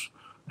innovations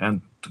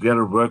and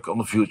together work on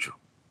the future.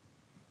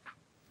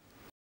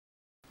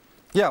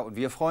 Ja, und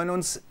wir freuen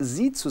uns,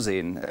 Sie zu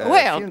sehen.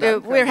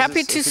 Well, we're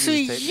happy to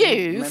see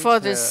you for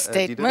this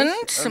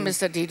statement,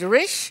 Mr.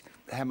 Diederich.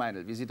 Herr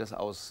Meindl, wie sieht das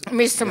aus?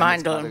 Mr.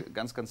 Meindl,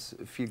 ganz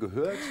viel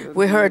gehört,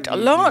 we heard a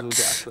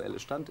lot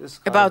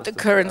about the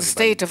current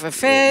state of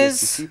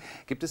affairs.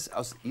 Gibt es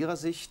aus Ihrer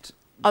Sicht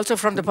also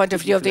from the point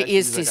of view of the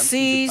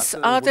ESCCs,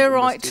 are there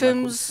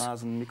items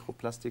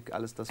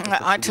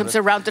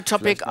around the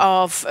topic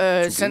of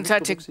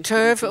synthetic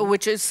turf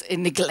which is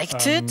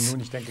neglected?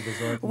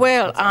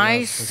 Well,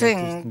 I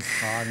think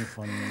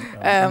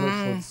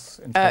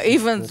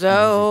even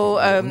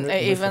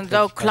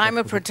though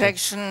climate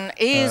protection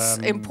is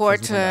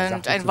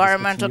important,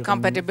 environmental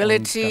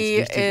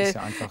compatibility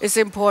is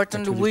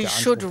important, we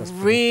should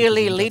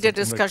really lead a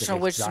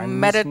discussion which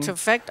matter to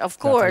fact. Of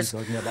course,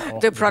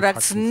 the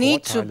products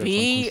need to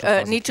be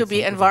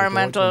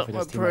environmental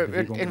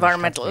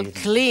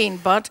clean,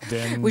 but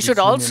we should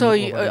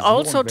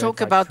also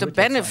talk about the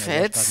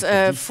benefits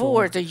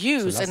for the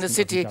use in the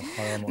city.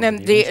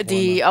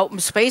 The open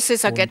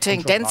spaces are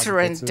getting denser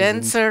and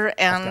denser,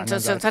 and the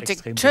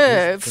synthetic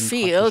turf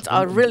fields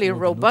are really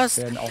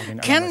robust,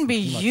 can be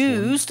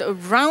used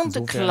around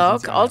the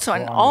clock, also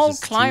in all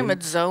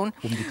climate zones.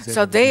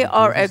 So they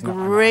are a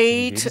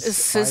great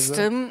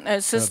system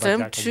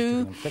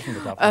to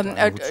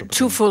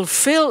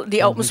fulfill the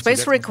the open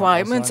space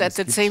requirements. At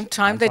the same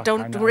time, they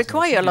don't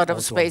require a lot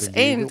of space,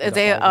 and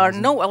there are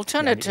no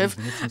alternative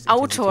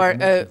outdoor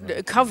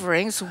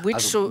coverings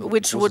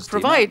which would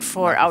provide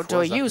for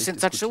outdoor use in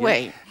such a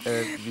way.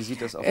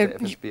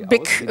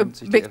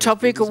 Big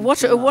topic.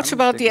 What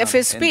about the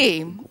FSB?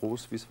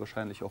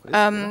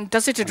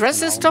 Does it address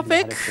this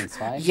topic?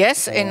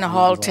 Yes, in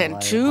Hall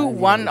 10.2,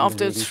 one of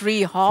the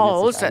 3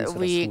 halls that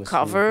we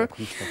cover,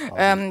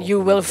 you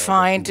will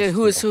find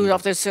who is who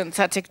of the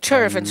synthetic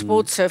turf and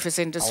sports surface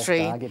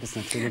industry.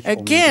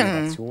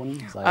 Again,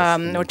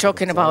 we're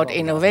talking about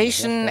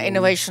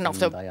innovation of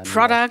the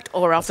product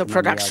or of the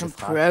production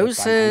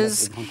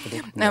process,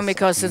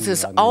 because this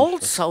is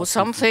also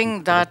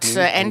something that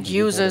end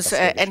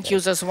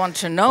users want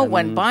to know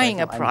when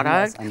buying a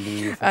product,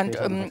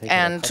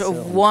 and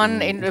one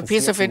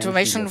piece of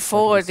information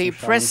for the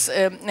press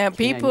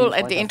people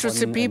and the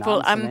interested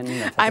people.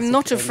 I'm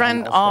not a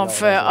friend of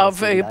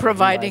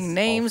providing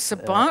names,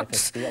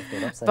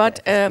 but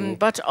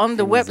on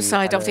the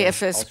website of the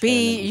FSB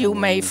you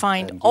may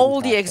find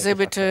all the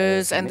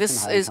exhibitors, and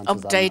this is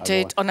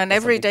updated on an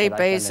everyday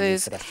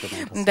basis.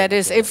 That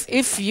is,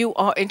 if you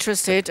are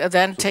interested,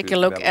 then take a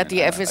look at the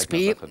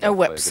FSB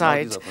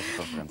website.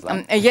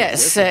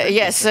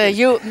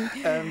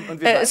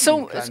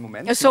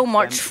 So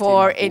much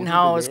for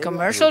in-house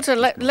commercials.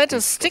 Let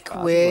us stick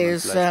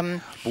with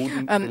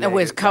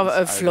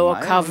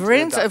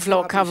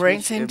floor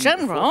coverings in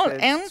general.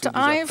 And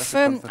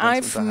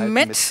I've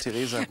met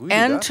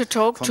and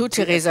talked to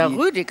Theresa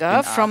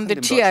Rüdiger from the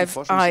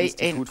TFI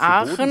in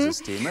Aachen.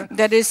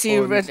 That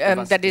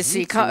is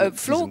the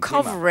Floor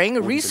Covering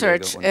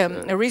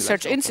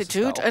Research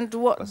Institute, and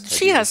what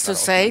she has to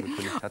say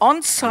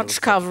on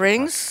such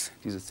coverings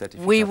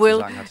we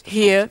will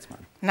hear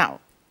now.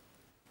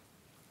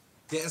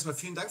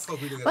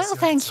 Well,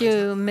 thank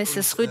you,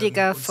 Mrs.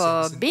 Rüdiger,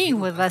 for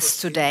being with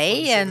us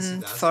today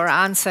and for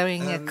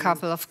answering a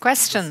couple of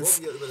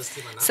questions.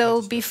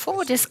 So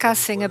before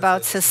discussing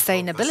about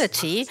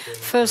sustainability,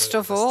 first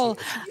of all,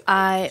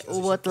 I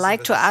would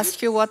like to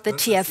ask you what the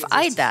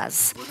TFI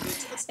does.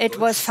 It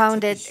was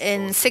founded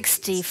in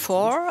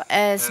 '64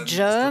 as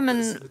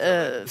German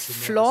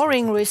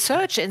Flooring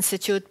Research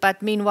Institute,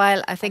 but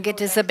meanwhile, I think it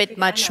is a bit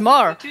much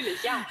more.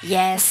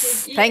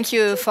 Yes, thank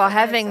you for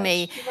having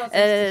me.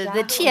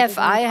 The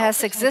TFI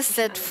has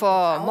existed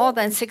for more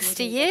than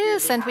 60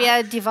 years, and we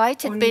are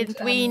divided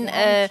between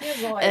a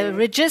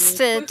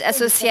registered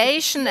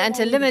association and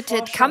a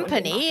limited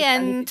company,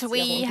 and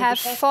we have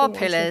 4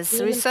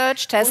 pillars: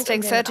 research,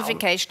 testing,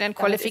 certification, and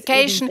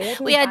qualification.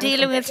 We are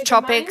dealing with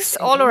topics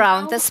all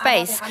around the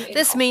space.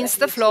 This means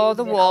the floor,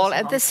 the wall,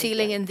 and the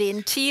ceiling in the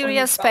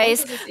interior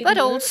space, but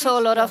also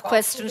a lot of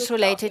questions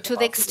related to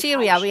the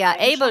exterior. We are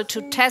able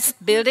to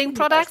test building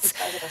products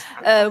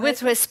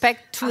with respect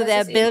to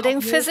their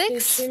building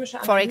physics,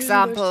 for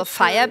example,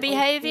 fire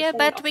behavior,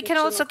 but we can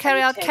also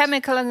carry out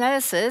chemical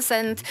analysis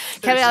and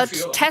carry out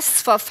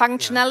tests for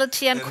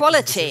functionality and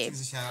quality.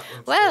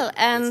 Well,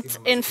 and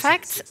in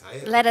fact,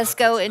 let us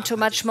go into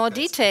much more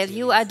detail.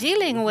 You are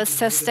dealing with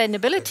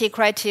sustainability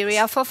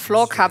criteria for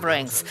floor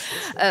coverings.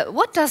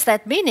 What does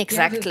that mean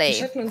exactly?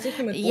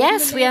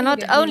 Yes, we are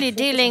not only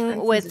dealing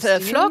with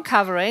floor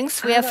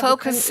coverings, we are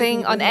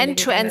focusing on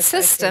end-to-end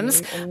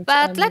systems,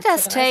 but let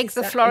us take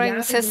the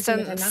flooring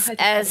systems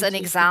as an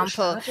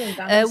example.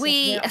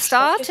 We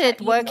started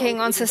working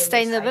on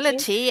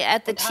sustainability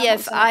at the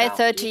TFI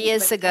 30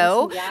 years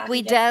ago.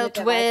 We dealt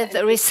with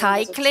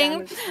recycling,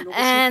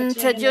 and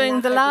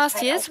during the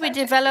last years we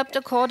developed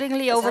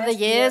accordingly over the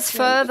years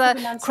further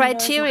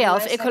criteria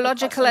of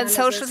ecological and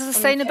social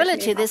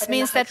sustainability. This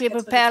means that we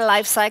prepare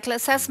life cycle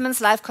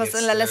assessments, life cost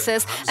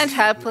analysis, and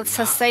help with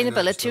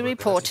sustainability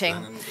reporting.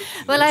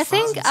 Well, I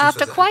think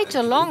after quite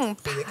a long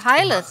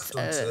pilot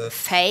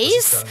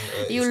phase,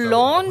 you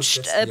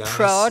launched a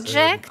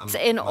project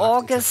in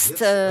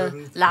August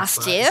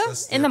last year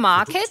in the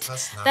market.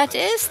 That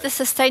is the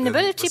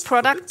Sustainability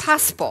Product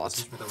Passport.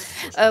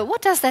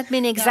 What does that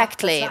mean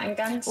exactly?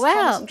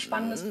 Well,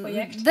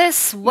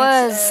 this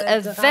was a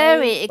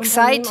very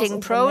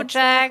exciting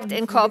project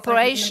in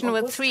cooperation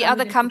with 3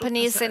 other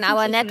companies in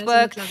our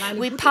network.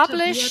 We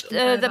published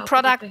the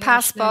product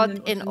passport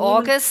in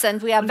August,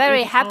 and we are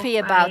very happy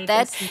about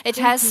that. It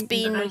has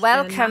been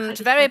welcomed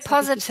very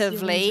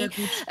positively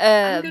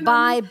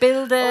by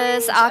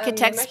builders,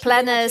 architects,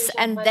 planners,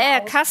 and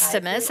their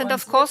customers. And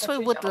of course, we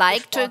would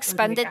like to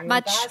expand it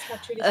much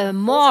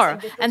more.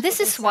 And this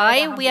is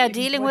why we are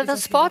dealing with a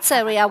sports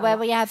area where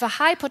we have a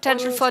high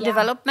potential for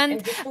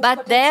development,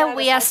 but there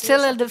we are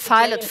still in the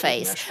pilot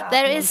phase.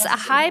 There is a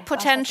high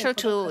potential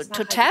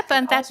to tap,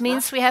 and that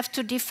means we have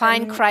to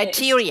define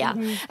criteria.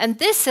 And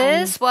this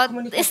is what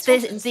is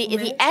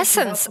the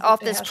essence of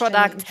this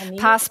product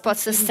passport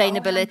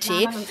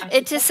sustainability.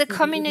 It is a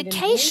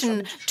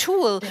communication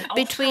tool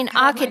between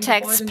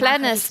architects,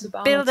 planners,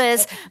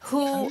 builders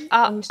who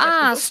are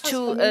asked to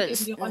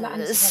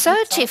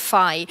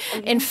certify,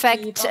 in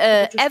fact,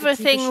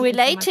 everything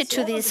related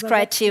to these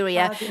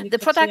criteria. The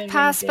product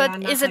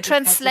passport is a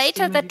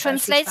translator that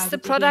translates the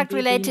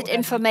product-related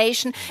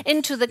information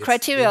into the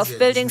criteria of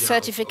building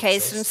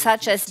certification,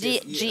 such as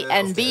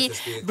GNB,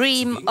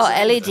 BREEAM or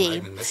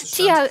LED.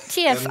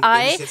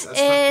 TFI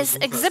is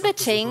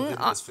exhibiting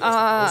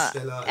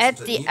at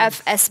the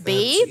FSB,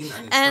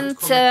 and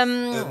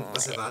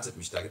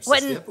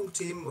when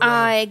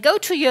I go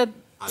to your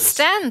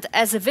stand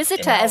as a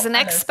visitor, as an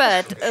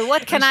expert,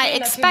 what can I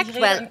expect?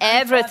 Well,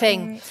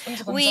 everything.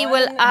 We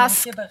will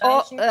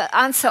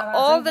answer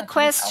all the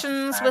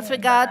questions with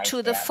regard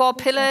to the 4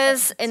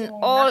 pillars in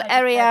all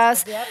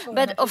areas,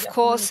 but of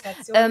course,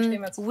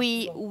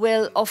 we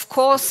will of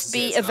course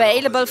be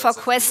available for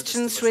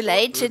questions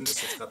related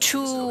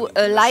to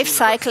life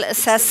cycle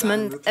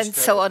assessment and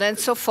so on and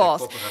so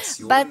forth.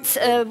 But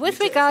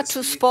with regard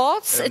to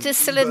sports, it is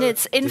still in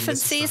its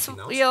infancy,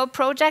 your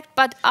project,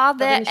 but are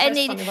there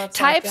any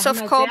types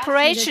of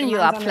cooperation you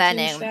are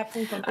planning?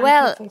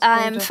 Well,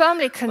 I'm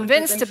firmly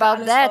convinced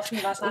about that.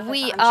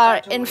 We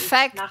are, in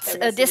fact,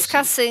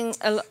 discussing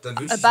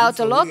about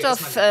a lot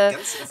of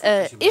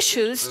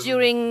issues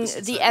during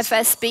the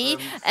FSB,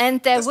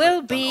 and there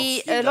will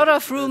be a lot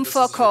of room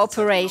for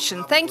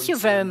cooperation. Thank you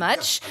very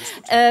much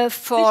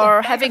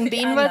for having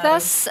been with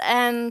us,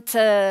 and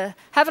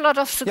have a lot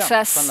of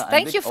success.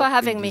 Thank you for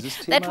having me.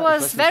 That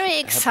was very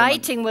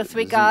exciting with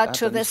regard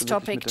to this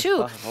topic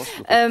too.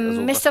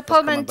 Mr.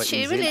 Polman,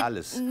 really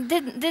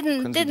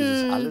didn't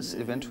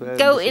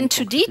go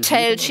into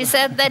detail. She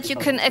said that you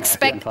can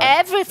expect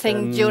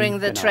everything during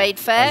the trade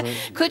fair.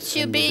 Could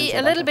you be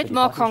a little bit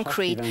more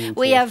concrete?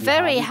 We are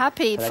very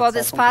happy for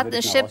this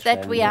partnership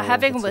that we are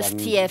having with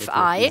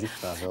TFI,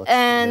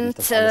 and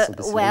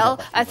well,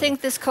 I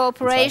think this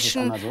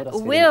cooperation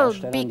will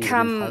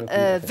become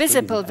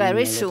visible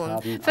very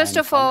soon. First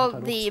of all,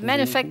 the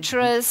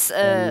manufacturers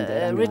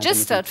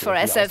registered for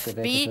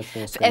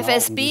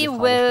FSB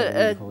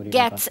will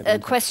get a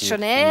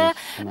questionnaire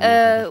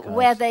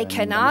where they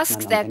can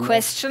ask their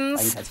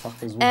questions,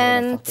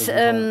 and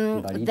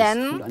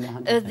then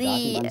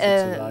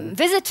the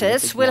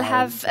visitors will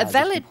have a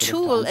valid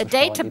tool, a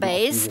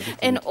database,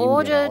 in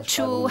order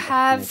to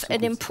have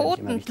an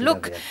important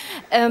look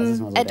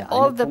at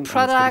all the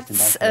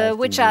products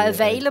which are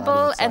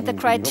available and the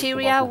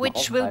criteria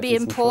which will be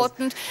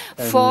important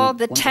for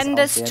the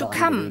tenders to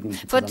come.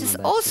 What is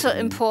also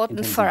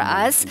important for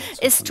us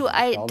is to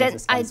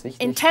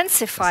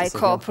intensify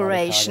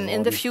cooperation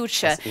in the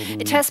future.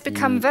 It has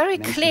become very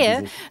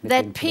clear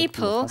that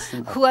people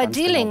who are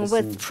dealing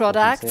with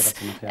products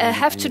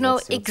have to know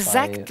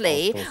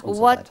exactly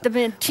what the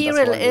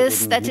material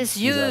is that is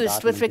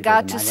used with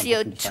regard to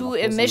CO2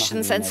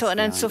 emissions and so on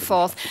and so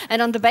forth.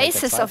 And on the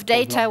basis of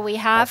data we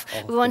have,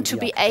 we want to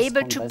be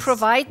able to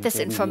provide this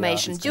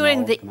information.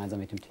 During the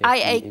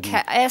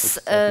IAKS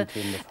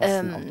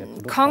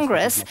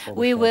Congress,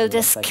 we will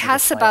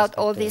discuss about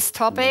all these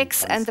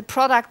topics, and the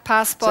product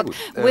passport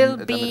will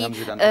be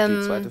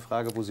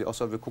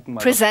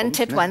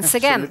presented once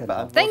again.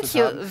 Thank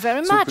you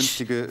very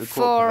much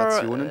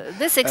for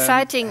this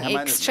exciting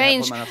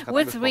exchange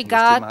with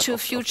regard to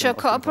future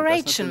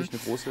cooperation.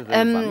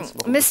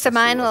 Mr.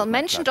 Meinl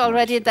mentioned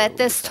already that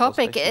this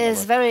topic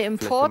is very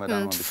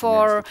important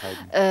for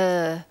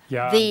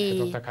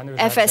the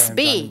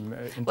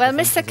FSB. Well,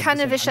 Mr.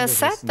 Kannewischer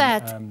said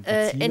that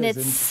in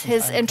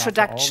his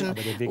introduction.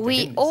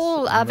 We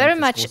all are very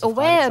much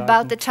aware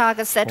about the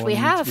targets that we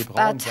have,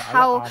 but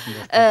how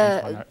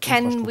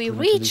can we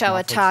reach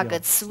our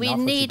targets? We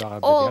need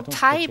all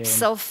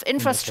types of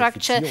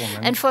infrastructure,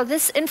 and for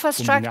this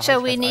infrastructure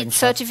we need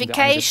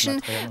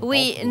certification,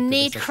 we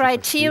need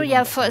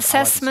criteria for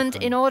assessment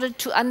in order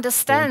to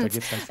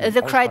understand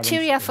the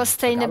criteria for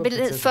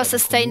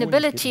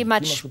sustainability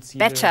much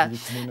better.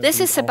 This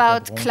is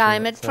about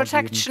climate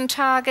protection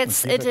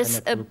targets, it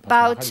is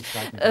about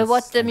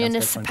what the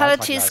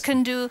municipalities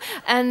can do,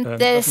 and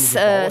this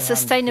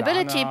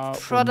sustainability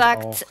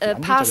product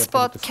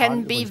passport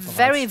can be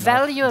very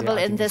valuable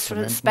in this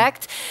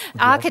respect.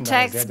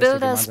 Architects,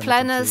 builders,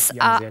 planners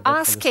are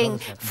asking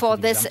for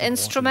this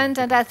instrument,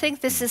 and I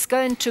think this is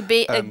going to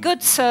be a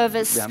good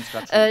service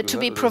to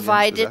be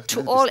provided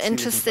to all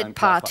interested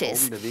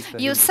parties.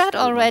 You said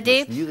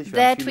already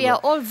that we are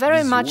all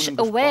very much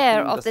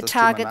aware of the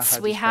targets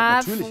we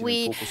have.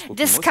 We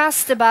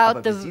discussed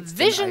about the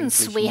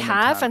visions we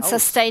have, and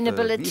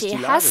sustainability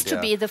has to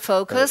be the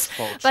focus.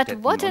 But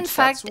what in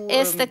fact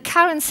is the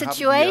current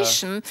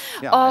situation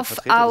of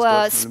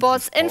our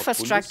sports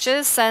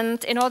infrastructures?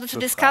 And in order to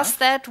discuss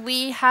that,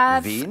 we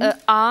have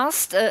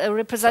asked a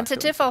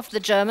representative of the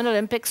German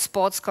Olympic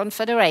Sports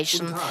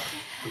Confederation.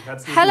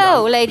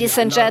 Hello, ladies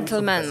and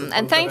gentlemen,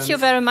 and thank you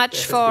very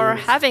much for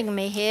having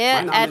me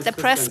here at the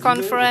press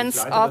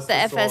conference of the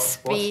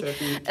FSB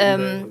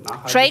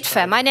Trade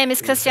Fair. My name is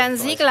Christian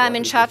Siegel. I'm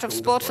in charge of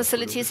sport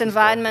facilities,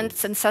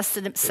 environments and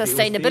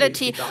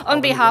sustainability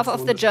on behalf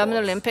of the German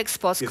Olympic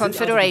Sports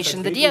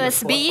Confederation. The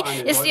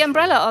DOSB is the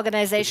umbrella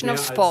organization of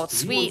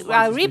sports. We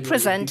are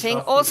representing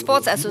all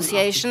sports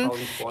associations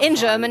in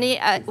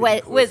Germany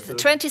with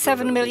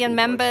 27 million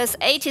members,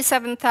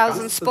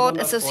 87,000 sport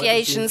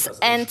associations,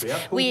 and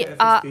we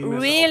are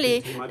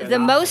really the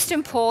most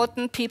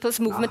important people's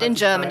movement in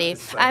Germany.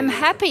 I'm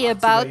happy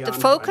about the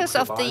focus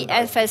of the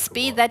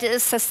FSB, that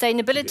is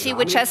sustainability,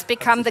 which has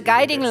become the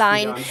guiding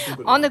line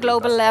on a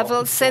global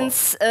level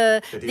since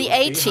the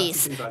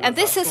 80s. And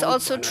this is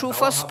also true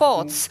for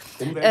sports.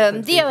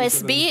 The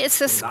OSB is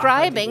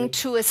subscribing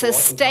to a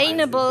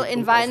sustainable,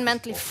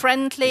 environmentally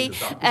friendly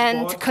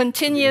and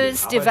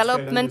continuous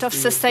development of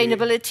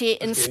sustainability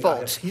in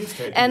sport.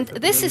 And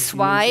this is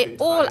why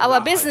all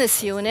our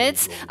business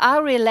units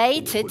are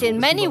related in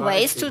many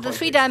ways to the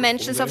three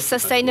dimensions of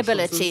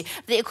sustainability: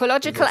 the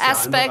ecological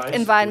aspect,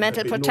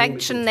 environmental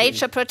protection,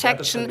 nature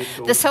protection;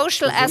 the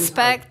social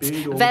aspect,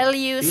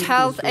 values,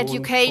 health,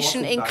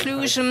 education,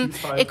 inclusion,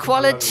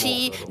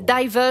 equality,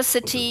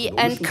 diversity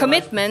and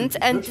commitment;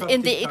 and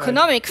in the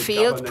economic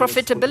field,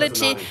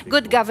 profitability,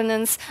 good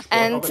governance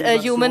and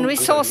human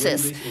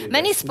resources.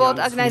 Many sport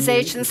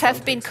organizations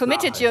have been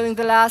committed during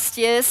the last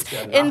years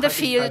in the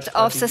field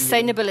of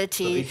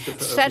sustainability.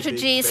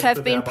 Strategies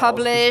have been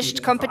published,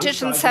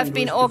 competitions have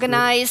been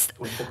organized,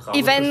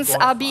 events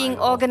are being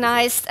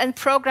organized, and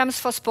programs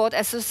for sport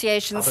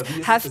associations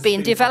have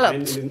been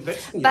developed.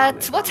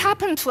 But what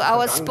happened to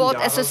our sport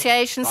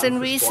associations in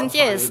recent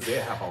years?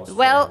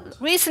 Well,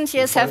 recent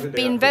years have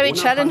been very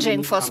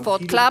challenging for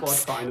sport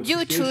clubs.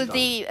 Due to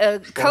the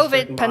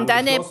COVID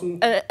pandemic,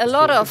 a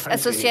lot of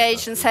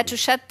associations had to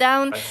shut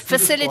down,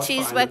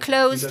 facilities were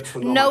closed,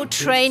 no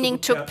training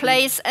took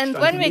place, and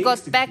when we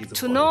got back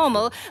to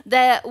normal,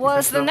 there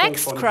was the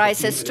next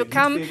crisis to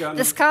come,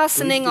 the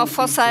scarcening of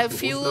fossil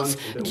fuels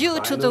due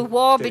to the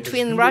war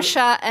between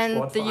Russia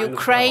and the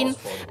Ukraine,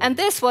 and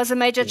this was a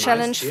major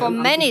challenge for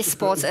many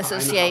sports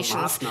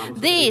associations.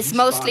 These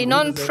mostly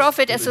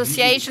non-profit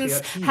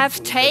associations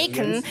have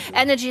taken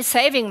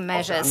energy-saving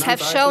measures,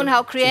 have shown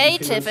how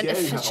creative and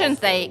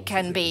efficient they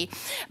can be.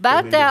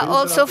 But there are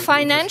also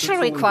financial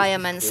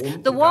requirements.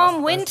 The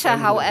warm winter,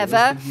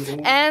 however,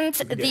 and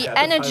the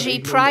energy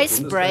price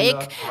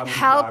break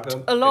helped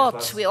a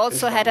lot. We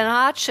also had an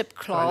hardship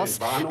clause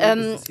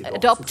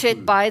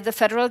adopted by the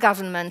federal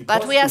government,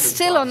 but we are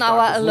still on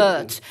our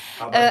alert.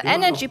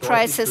 Energy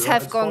prices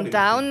have gone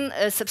down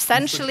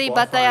substantially,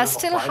 but they are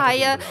still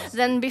higher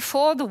than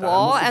before the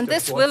war, and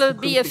this will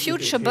be a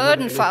future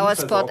burden for our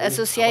sport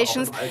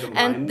associations,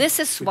 and this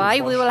is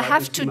why we will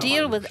have to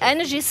deal with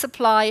energy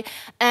supply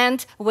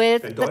and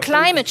with the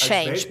climate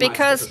change,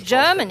 because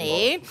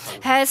Germany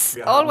has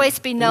always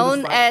been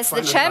known as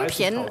the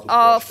champion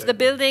of the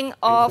building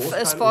of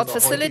sport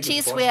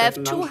facilities. We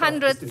have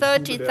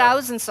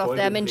 230,000 of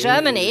them in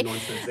Germany,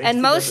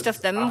 and most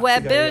of them were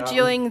built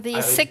during the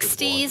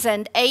 60s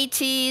and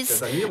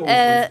 80s.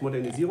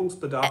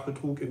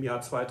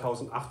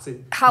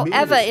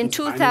 However, in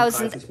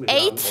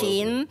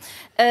 2018,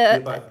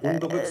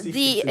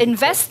 the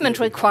investment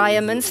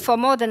requirements for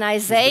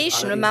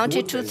modernization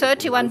amounted to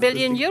 31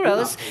 billion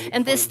euros,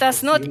 and this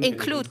does not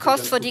include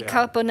cost for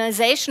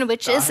decarbonization,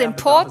 which is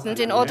important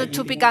in order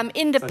to become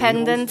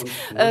independent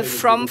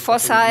from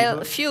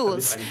fossil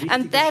fuels.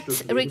 And that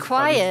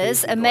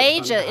requires a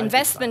major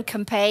investment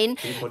campaign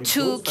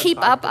to keep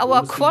up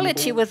our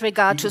quality with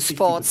regard to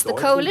sports. The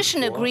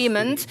coalition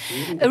agreement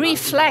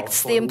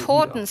reflects the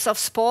importance of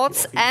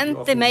sports and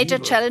the major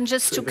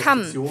challenges to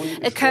come.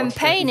 A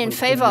campaign in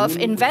favor of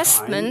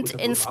investment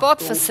in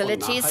sport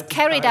facilities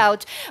carried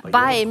out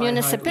by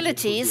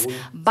municipalities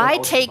by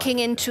taking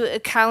into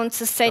account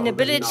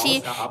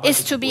sustainability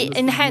is to be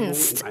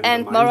enhanced.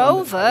 And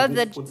moreover,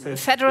 the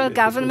federal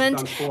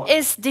government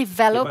is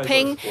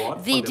developing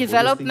the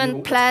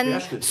development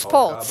plan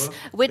sports,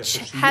 which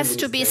has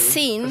to be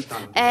seen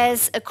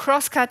as a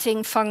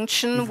cross-cutting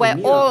function where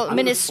all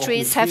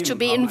ministries have to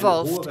be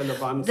involved.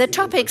 The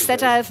topics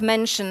that I have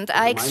mentioned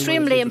are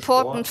extremely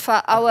important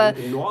for our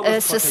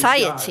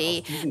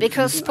society,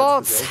 because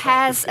sports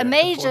has a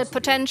major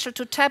potential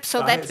to tap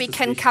so that we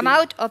can come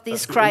out of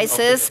these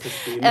crises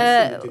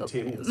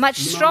much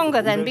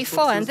stronger than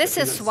before. And this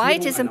is why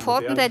it is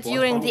important that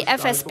during the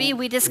FSB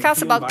we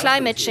discuss about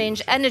climate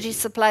change, energy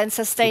supply and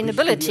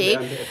sustainability.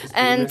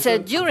 And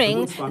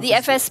during the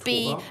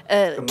FSB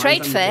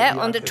Trade Fair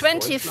on the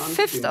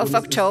 25th of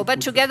October,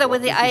 together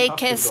with the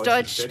IKS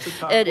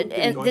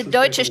the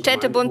Deutsche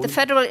Städtebund, the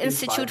Federal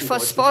Institute for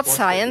Sports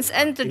Science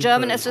and the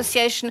German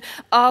Association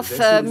of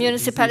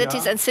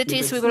Municipalities and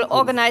Cities, we will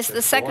organize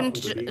the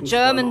second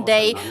German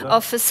Day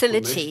of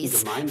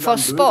Facilities for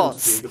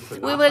Sports.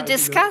 We will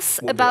discuss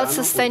about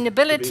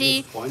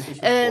sustainability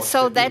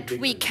so that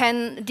we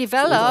can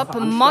develop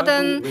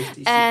modern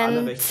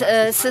and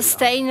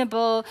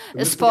sustainable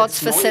sports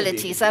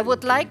facilities. I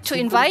would like to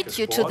invite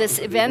you to this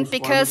event,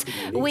 because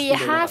we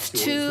have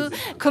to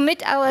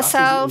commit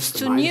ourselves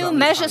to new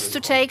measures to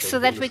take so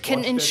that we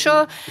can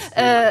ensure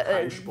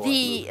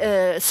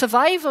the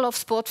survival of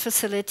sport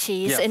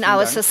facilities in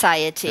our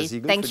society.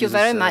 Thank you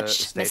very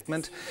much.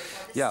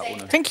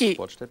 Thank you.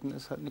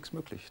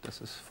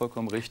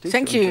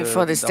 Thank you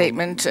for the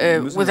statement.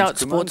 Without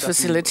sports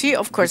facility,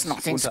 of course,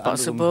 nothing's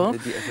possible,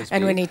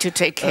 and we need to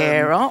take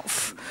care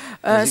of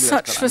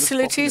such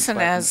facilities.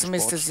 And as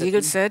Mr.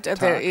 Siegel said,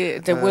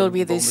 there will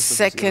be the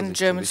second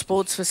German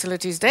Sports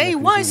Facilities Day.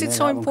 Why is it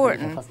so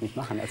important?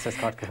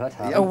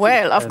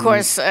 Well, of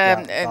course,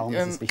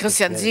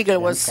 Christian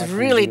Siegel was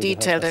really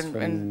detailed,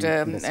 and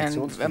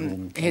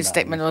his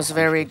statement was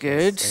very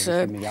good.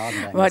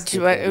 But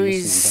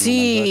we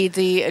see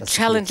the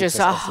challenges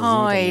are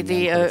high,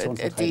 the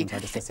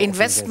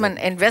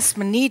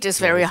investment need is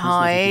very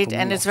high,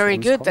 and it's very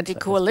good that the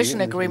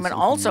coalition agreement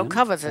also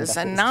covers this.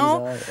 And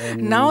now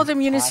the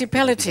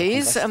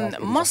municipalities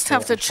must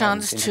have the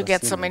chance to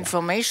get some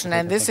information,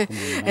 and this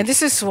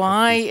is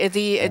why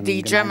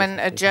the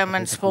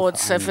German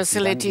Sports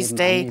Facilities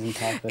Day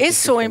is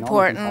so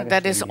important.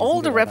 That is,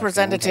 all the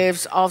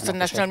representatives of the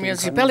national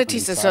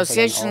municipalities,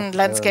 association,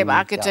 landscape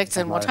architects,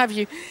 and what have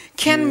you,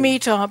 can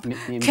meet up,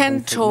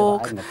 can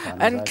talk,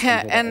 and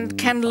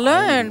can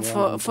learn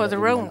for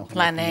their own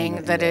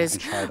planning, that is,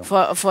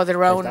 for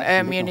their own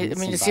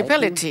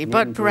municipality.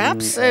 But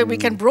perhaps we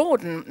can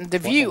broaden the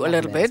view a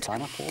little bit.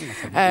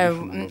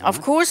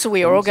 Of course,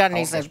 we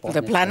organize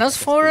the Planners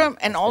Forum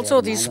and also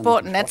the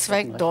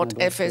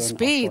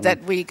Sportnetzwerk.FSB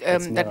that we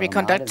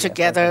conduct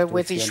together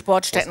with the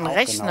Sportstätten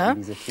Rechner,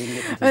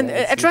 and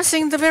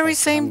addressing the very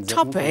same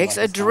topics,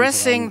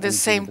 addressing the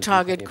same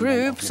target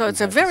group. So it's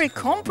a very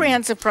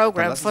comprehensive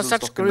program for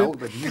such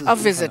group of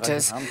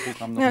visitors.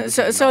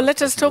 So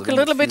let us talk a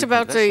little bit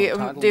about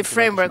the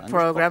framework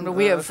program.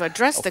 We have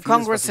addressed the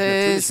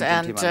congresses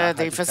and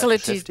the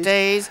facilities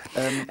days,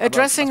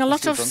 addressing a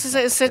lot of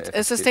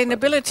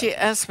sustainability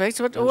aspects.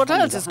 But what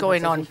else is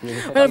going on?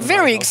 Well,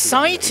 very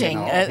exciting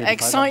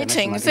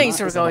things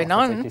are going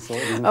on.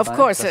 Of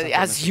course,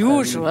 as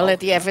usual at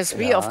the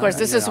FSB, of course,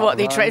 this is what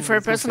the trade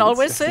fair person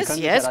always says.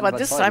 Yes, but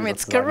this time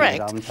it's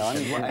correct.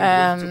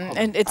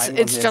 And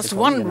it's just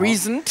one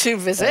reason to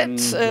visit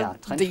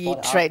the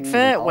trade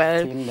fair.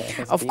 Well,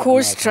 of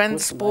course,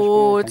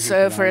 transport,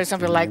 for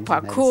example, like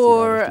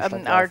parkour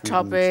are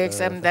topics,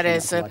 that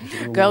is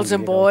girls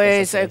and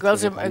boys,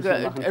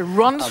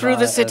 run through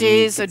the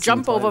cities,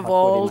 jump over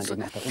walls,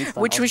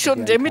 which we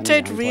shouldn't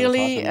imitate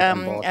really.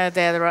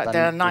 There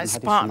are nice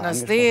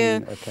partners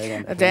there.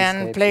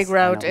 Then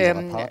playground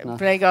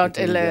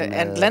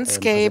and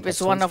landscape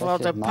is one of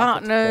other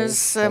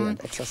partners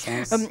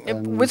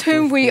with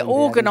whom we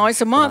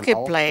organize a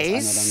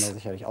marketplace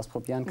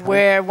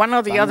where one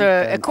or the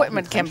other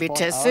equipment can be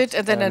tested,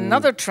 and then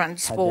another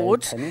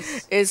transport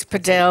is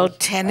padel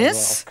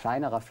tennis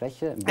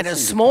in a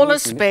smaller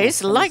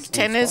space like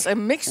tennis, a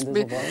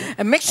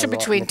mixture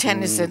between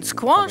tennis and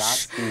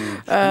squash,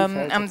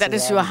 and that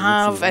is, you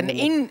have an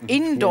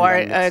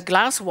indoor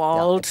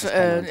glass-walled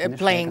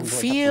playing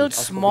field.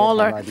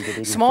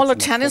 Smaller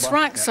tennis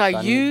racks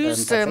are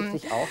used,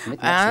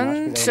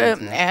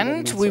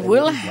 and we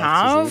will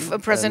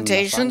have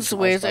presentations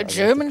with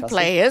German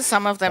players,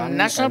 some of them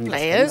national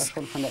players.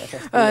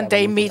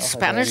 They meet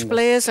Spanish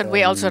players, and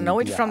we also know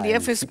it from the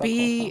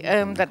FSB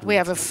that we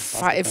have a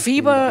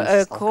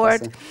FIBA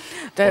court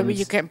that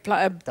you can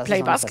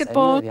play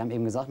basketball.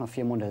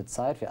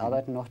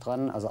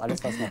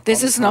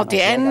 This is not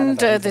the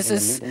end.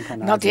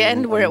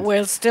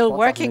 We're still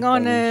working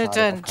on it,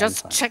 and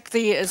just check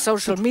the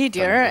social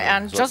media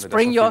and just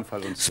bring your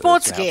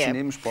sports gear.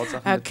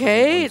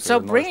 Okay, so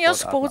bring your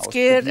sports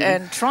gear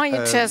and try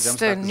and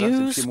test a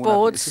new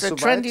sports, a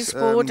trendy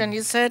sport. And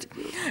you said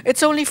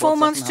it's only 4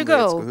 months to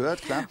go.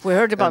 We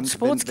heard about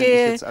sports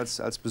gear,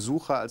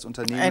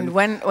 and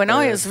when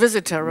I as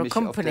visitor or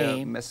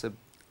company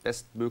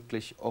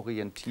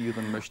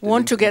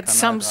want to get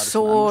some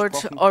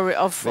sort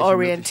of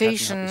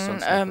orientation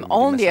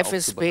on the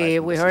FSB.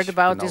 We heard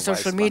about the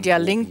social media,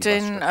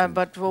 LinkedIn,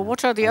 but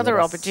what are the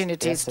other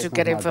opportunities to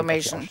get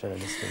information?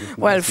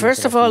 Well,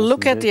 first of all,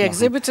 look at the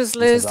exhibitors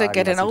list,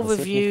 get an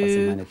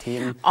overview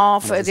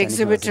of the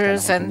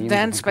exhibitors, and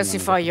then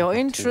specify your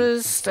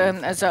interest.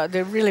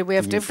 Really, we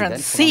have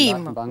different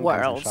theme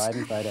worlds.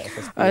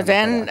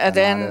 Then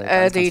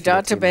the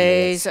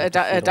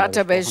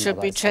database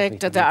should be checked.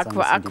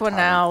 The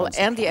Aquanal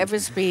and the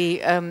FSB,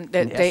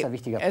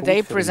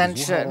 they present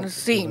certain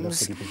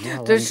themes.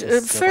 The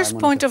first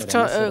point of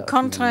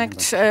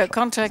contact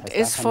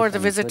is for the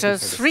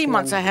visitors 3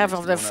 months ahead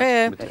of the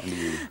fair.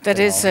 That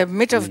is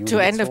mid to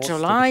end of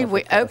July.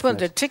 We open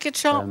the ticket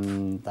shop.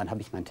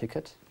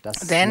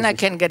 Then I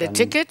can get a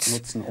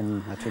ticket,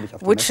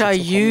 which I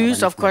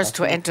use, of course,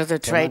 to enter the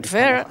trade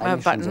fair,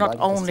 but not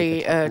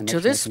only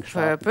to this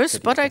purpose,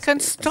 but I can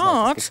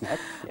start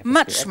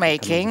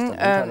matchmaking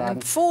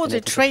for the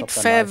trade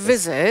fair fair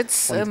visits.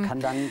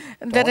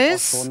 That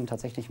is,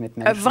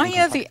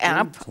 via the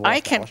app, I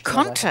can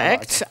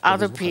contact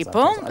other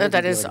people,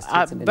 that is,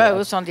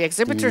 both on the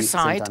exhibitor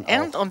side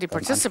and on the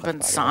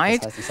participant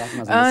side,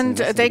 and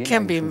they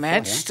can be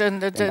matched. And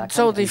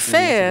so the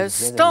fair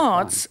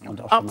starts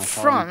up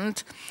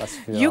front.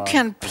 You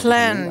can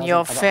plan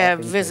your fair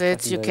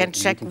visits, you can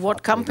check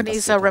what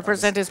companies are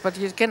represented, but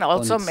you can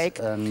also make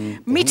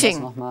meeting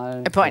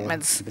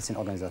appointments.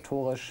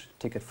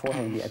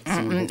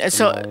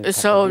 So,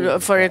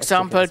 for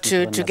example,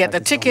 to get a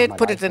ticket,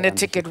 put it in a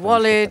ticket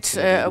wallet,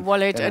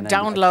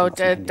 download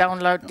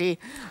the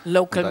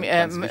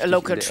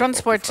local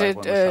transport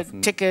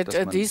ticket.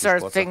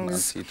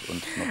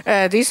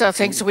 These are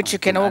things which you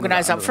can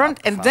organize up front,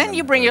 and then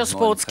you bring your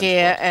sports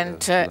gear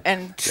and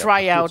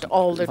try out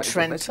all the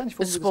trend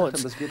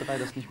sports.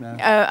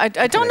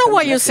 I don't know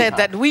why you said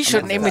that we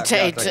shouldn't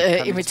imitate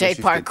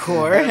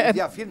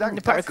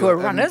parkour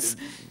runners.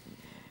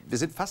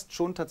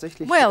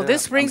 Well,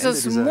 this brings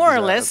us more or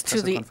less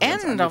to the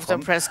end of the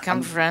press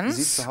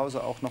conference.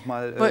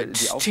 But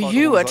to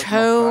you at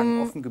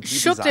home,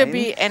 should there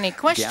be any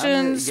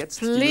questions,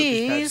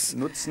 please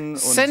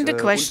send a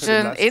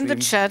question in the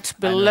chat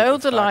below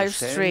the live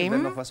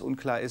stream.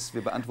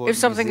 If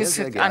something is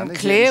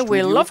unclear,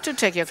 we'll love to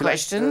take your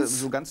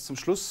questions.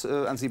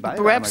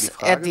 Perhaps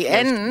at the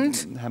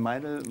end,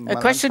 a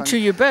question to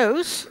you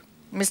both.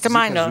 Mr.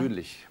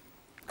 Meinl.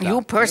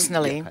 You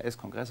personally,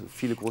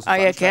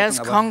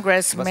 IAKS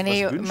Congress,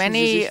 many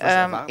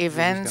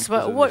events.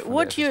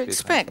 What do you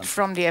expect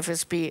from the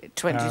FSB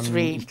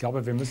 23?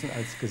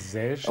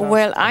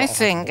 Well, I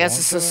think as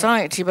a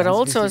society, but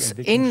also as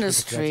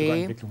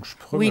industry,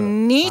 we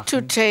need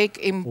to take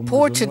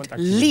important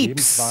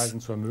leaps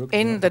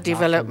in the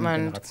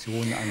development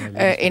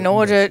in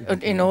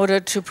order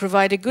to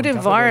provide a good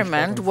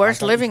environment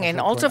worth living in,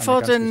 also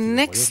for the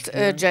next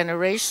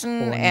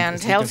generation,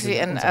 and healthy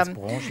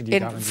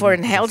for a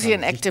healthy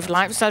and active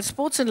lifestyle.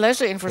 Sports and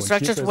leisure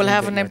infrastructures will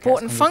have an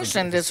important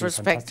function in this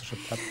respect.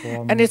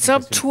 And it's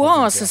up to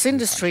us as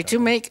industry to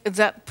make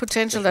that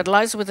potential that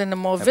lies within the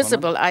more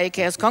visible.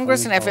 IAKS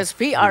Congress and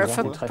FSB are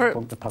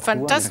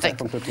fantastic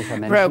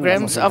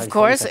programs. Of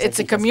course, it's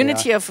a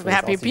community of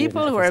happy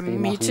people who are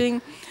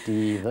meeting.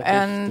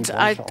 And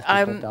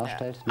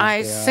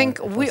I think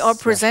we are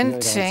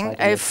presenting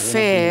a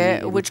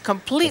fair which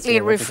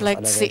completely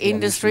reflects the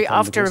industry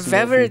after a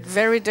very,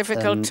 very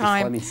difficult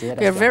time.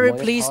 We are very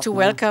pleased to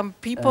welcome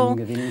people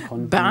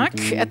back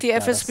at the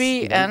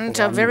FSB, and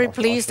are very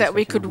pleased that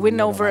we could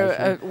win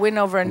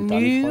over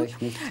new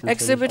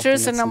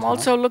exhibitors. And I'm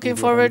also looking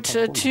forward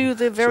to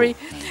the very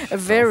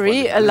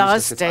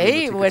last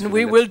day when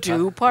we will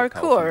do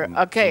parkour.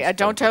 Okay, I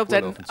don't hope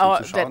that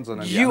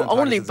you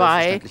only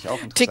buy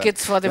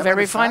tickets for the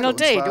very final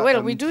day.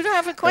 Well, we do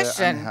have a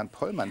question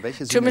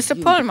to Mr.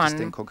 Pollmann.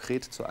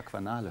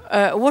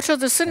 What are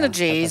the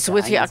synergies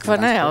with the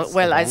Aquanel?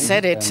 Well, I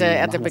said it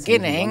at the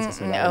beginning.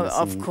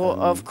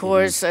 Of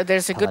course,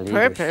 there's a good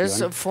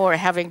purpose for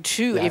having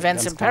two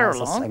events in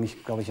parallel.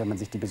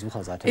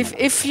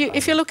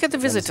 If you look at the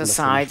visitor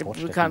side,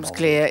 it becomes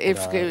clear. If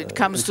it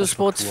comes to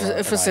sports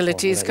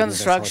facilities,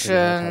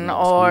 construction,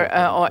 or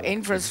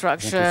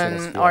infrastructure,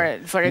 or,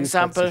 for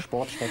example,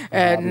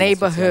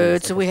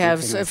 neighborhoods, we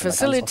have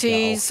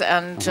facilities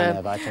and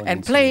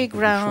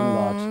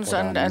playgrounds,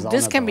 and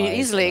this can be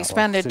easily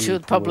expanded to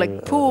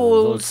public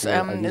pools,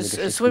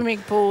 swimming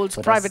pools,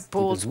 private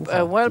pools,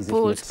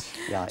 whirlpools,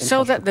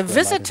 so that the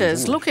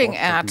visitors looking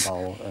at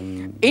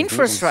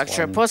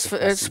infrastructure,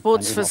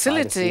 sports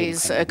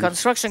facilities,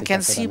 construction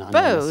can see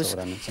both,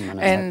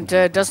 and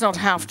does not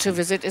have to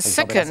visit a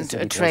second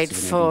trade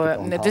for.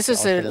 This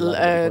is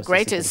the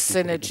greatest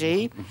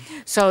synergy.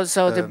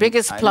 So the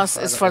biggest plus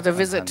is for the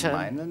visitor.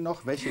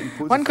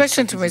 One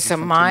question to Mr.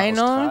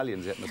 Meinl.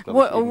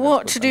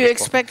 What do you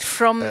expect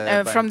from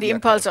the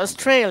Impulse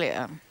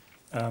Australia?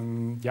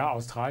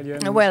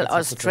 Well,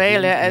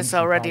 Australia, as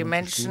already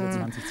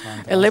mentioned,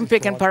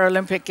 Olympic and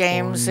Paralympic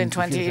Games in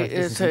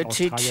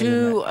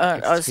 2032.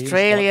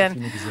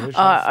 Australian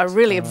are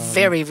really a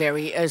very,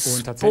 very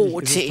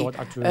sporty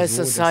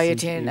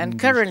society. And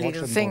currently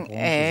the thing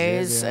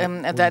is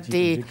that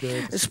the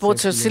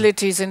sports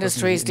facilities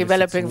industry is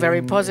developing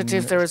very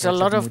positive. There is a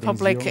lot of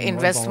public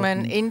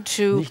investment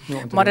into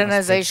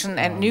modernization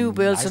and new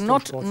builds, and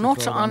not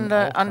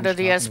under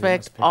the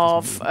aspect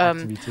of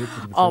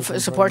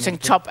supporting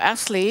top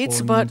athletes,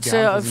 but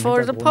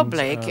for the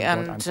public.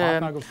 And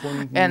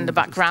in the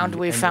background,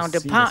 we found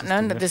a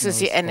partner. This is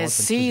the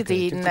NSC,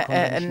 the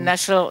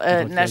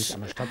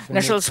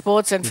National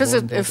Sports and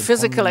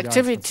Physical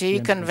Activity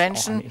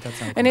Convention.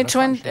 And in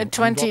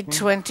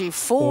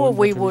 2024,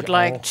 we would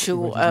like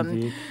to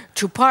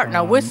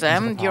partner with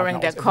them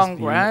during their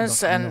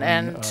congress, and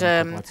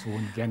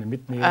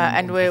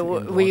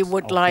we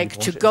would like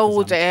to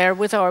go there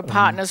with our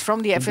partners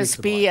from the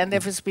FSB and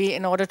FSB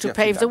in order to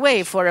pave the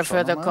way for a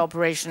further cooperation.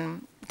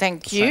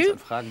 Thank you.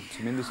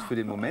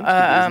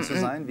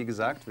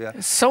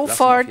 So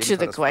far to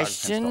the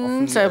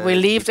questions. We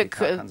leave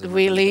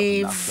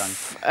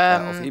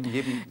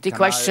the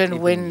question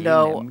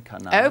window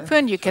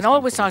open. You can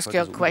always ask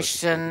your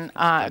questions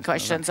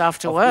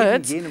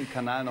afterwards.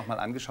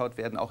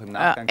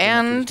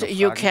 And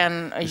you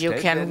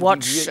can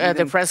watch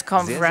the press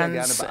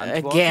conference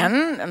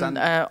again on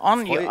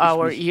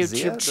our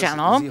YouTube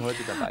channel.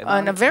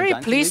 And I'm very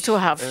pleased to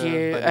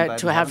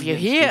have you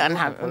here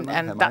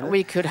and that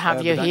we could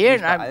have you here.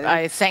 And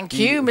I thank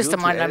you, Mr.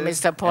 Meiner and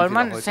Mr.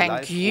 Pollmann.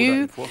 Thank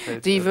you,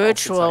 the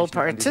virtual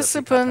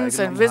participants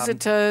and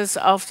visitors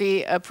of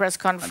the press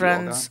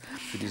conference.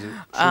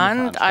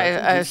 And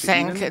I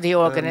thank the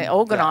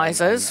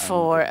organizers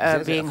for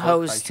being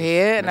host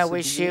here. And I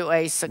wish you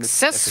a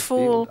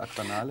successful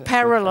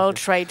parallel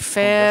trade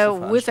fair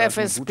with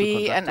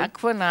FSB and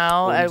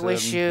Aquanal. I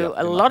wish you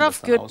a lot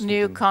of good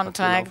new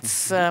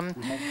contacts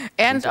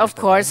and, of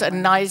course, a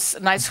nice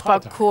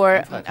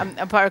parkour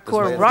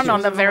run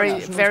on the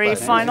very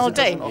final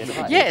day.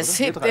 Yes,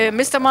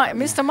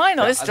 Mr.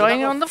 Meiner is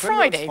joining on the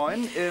Friday.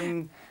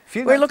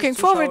 We're looking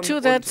forward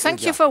to that.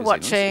 Thank you for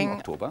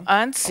watching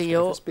and see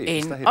you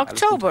in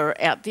October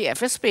at the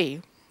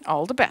FSB.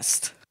 All the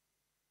best.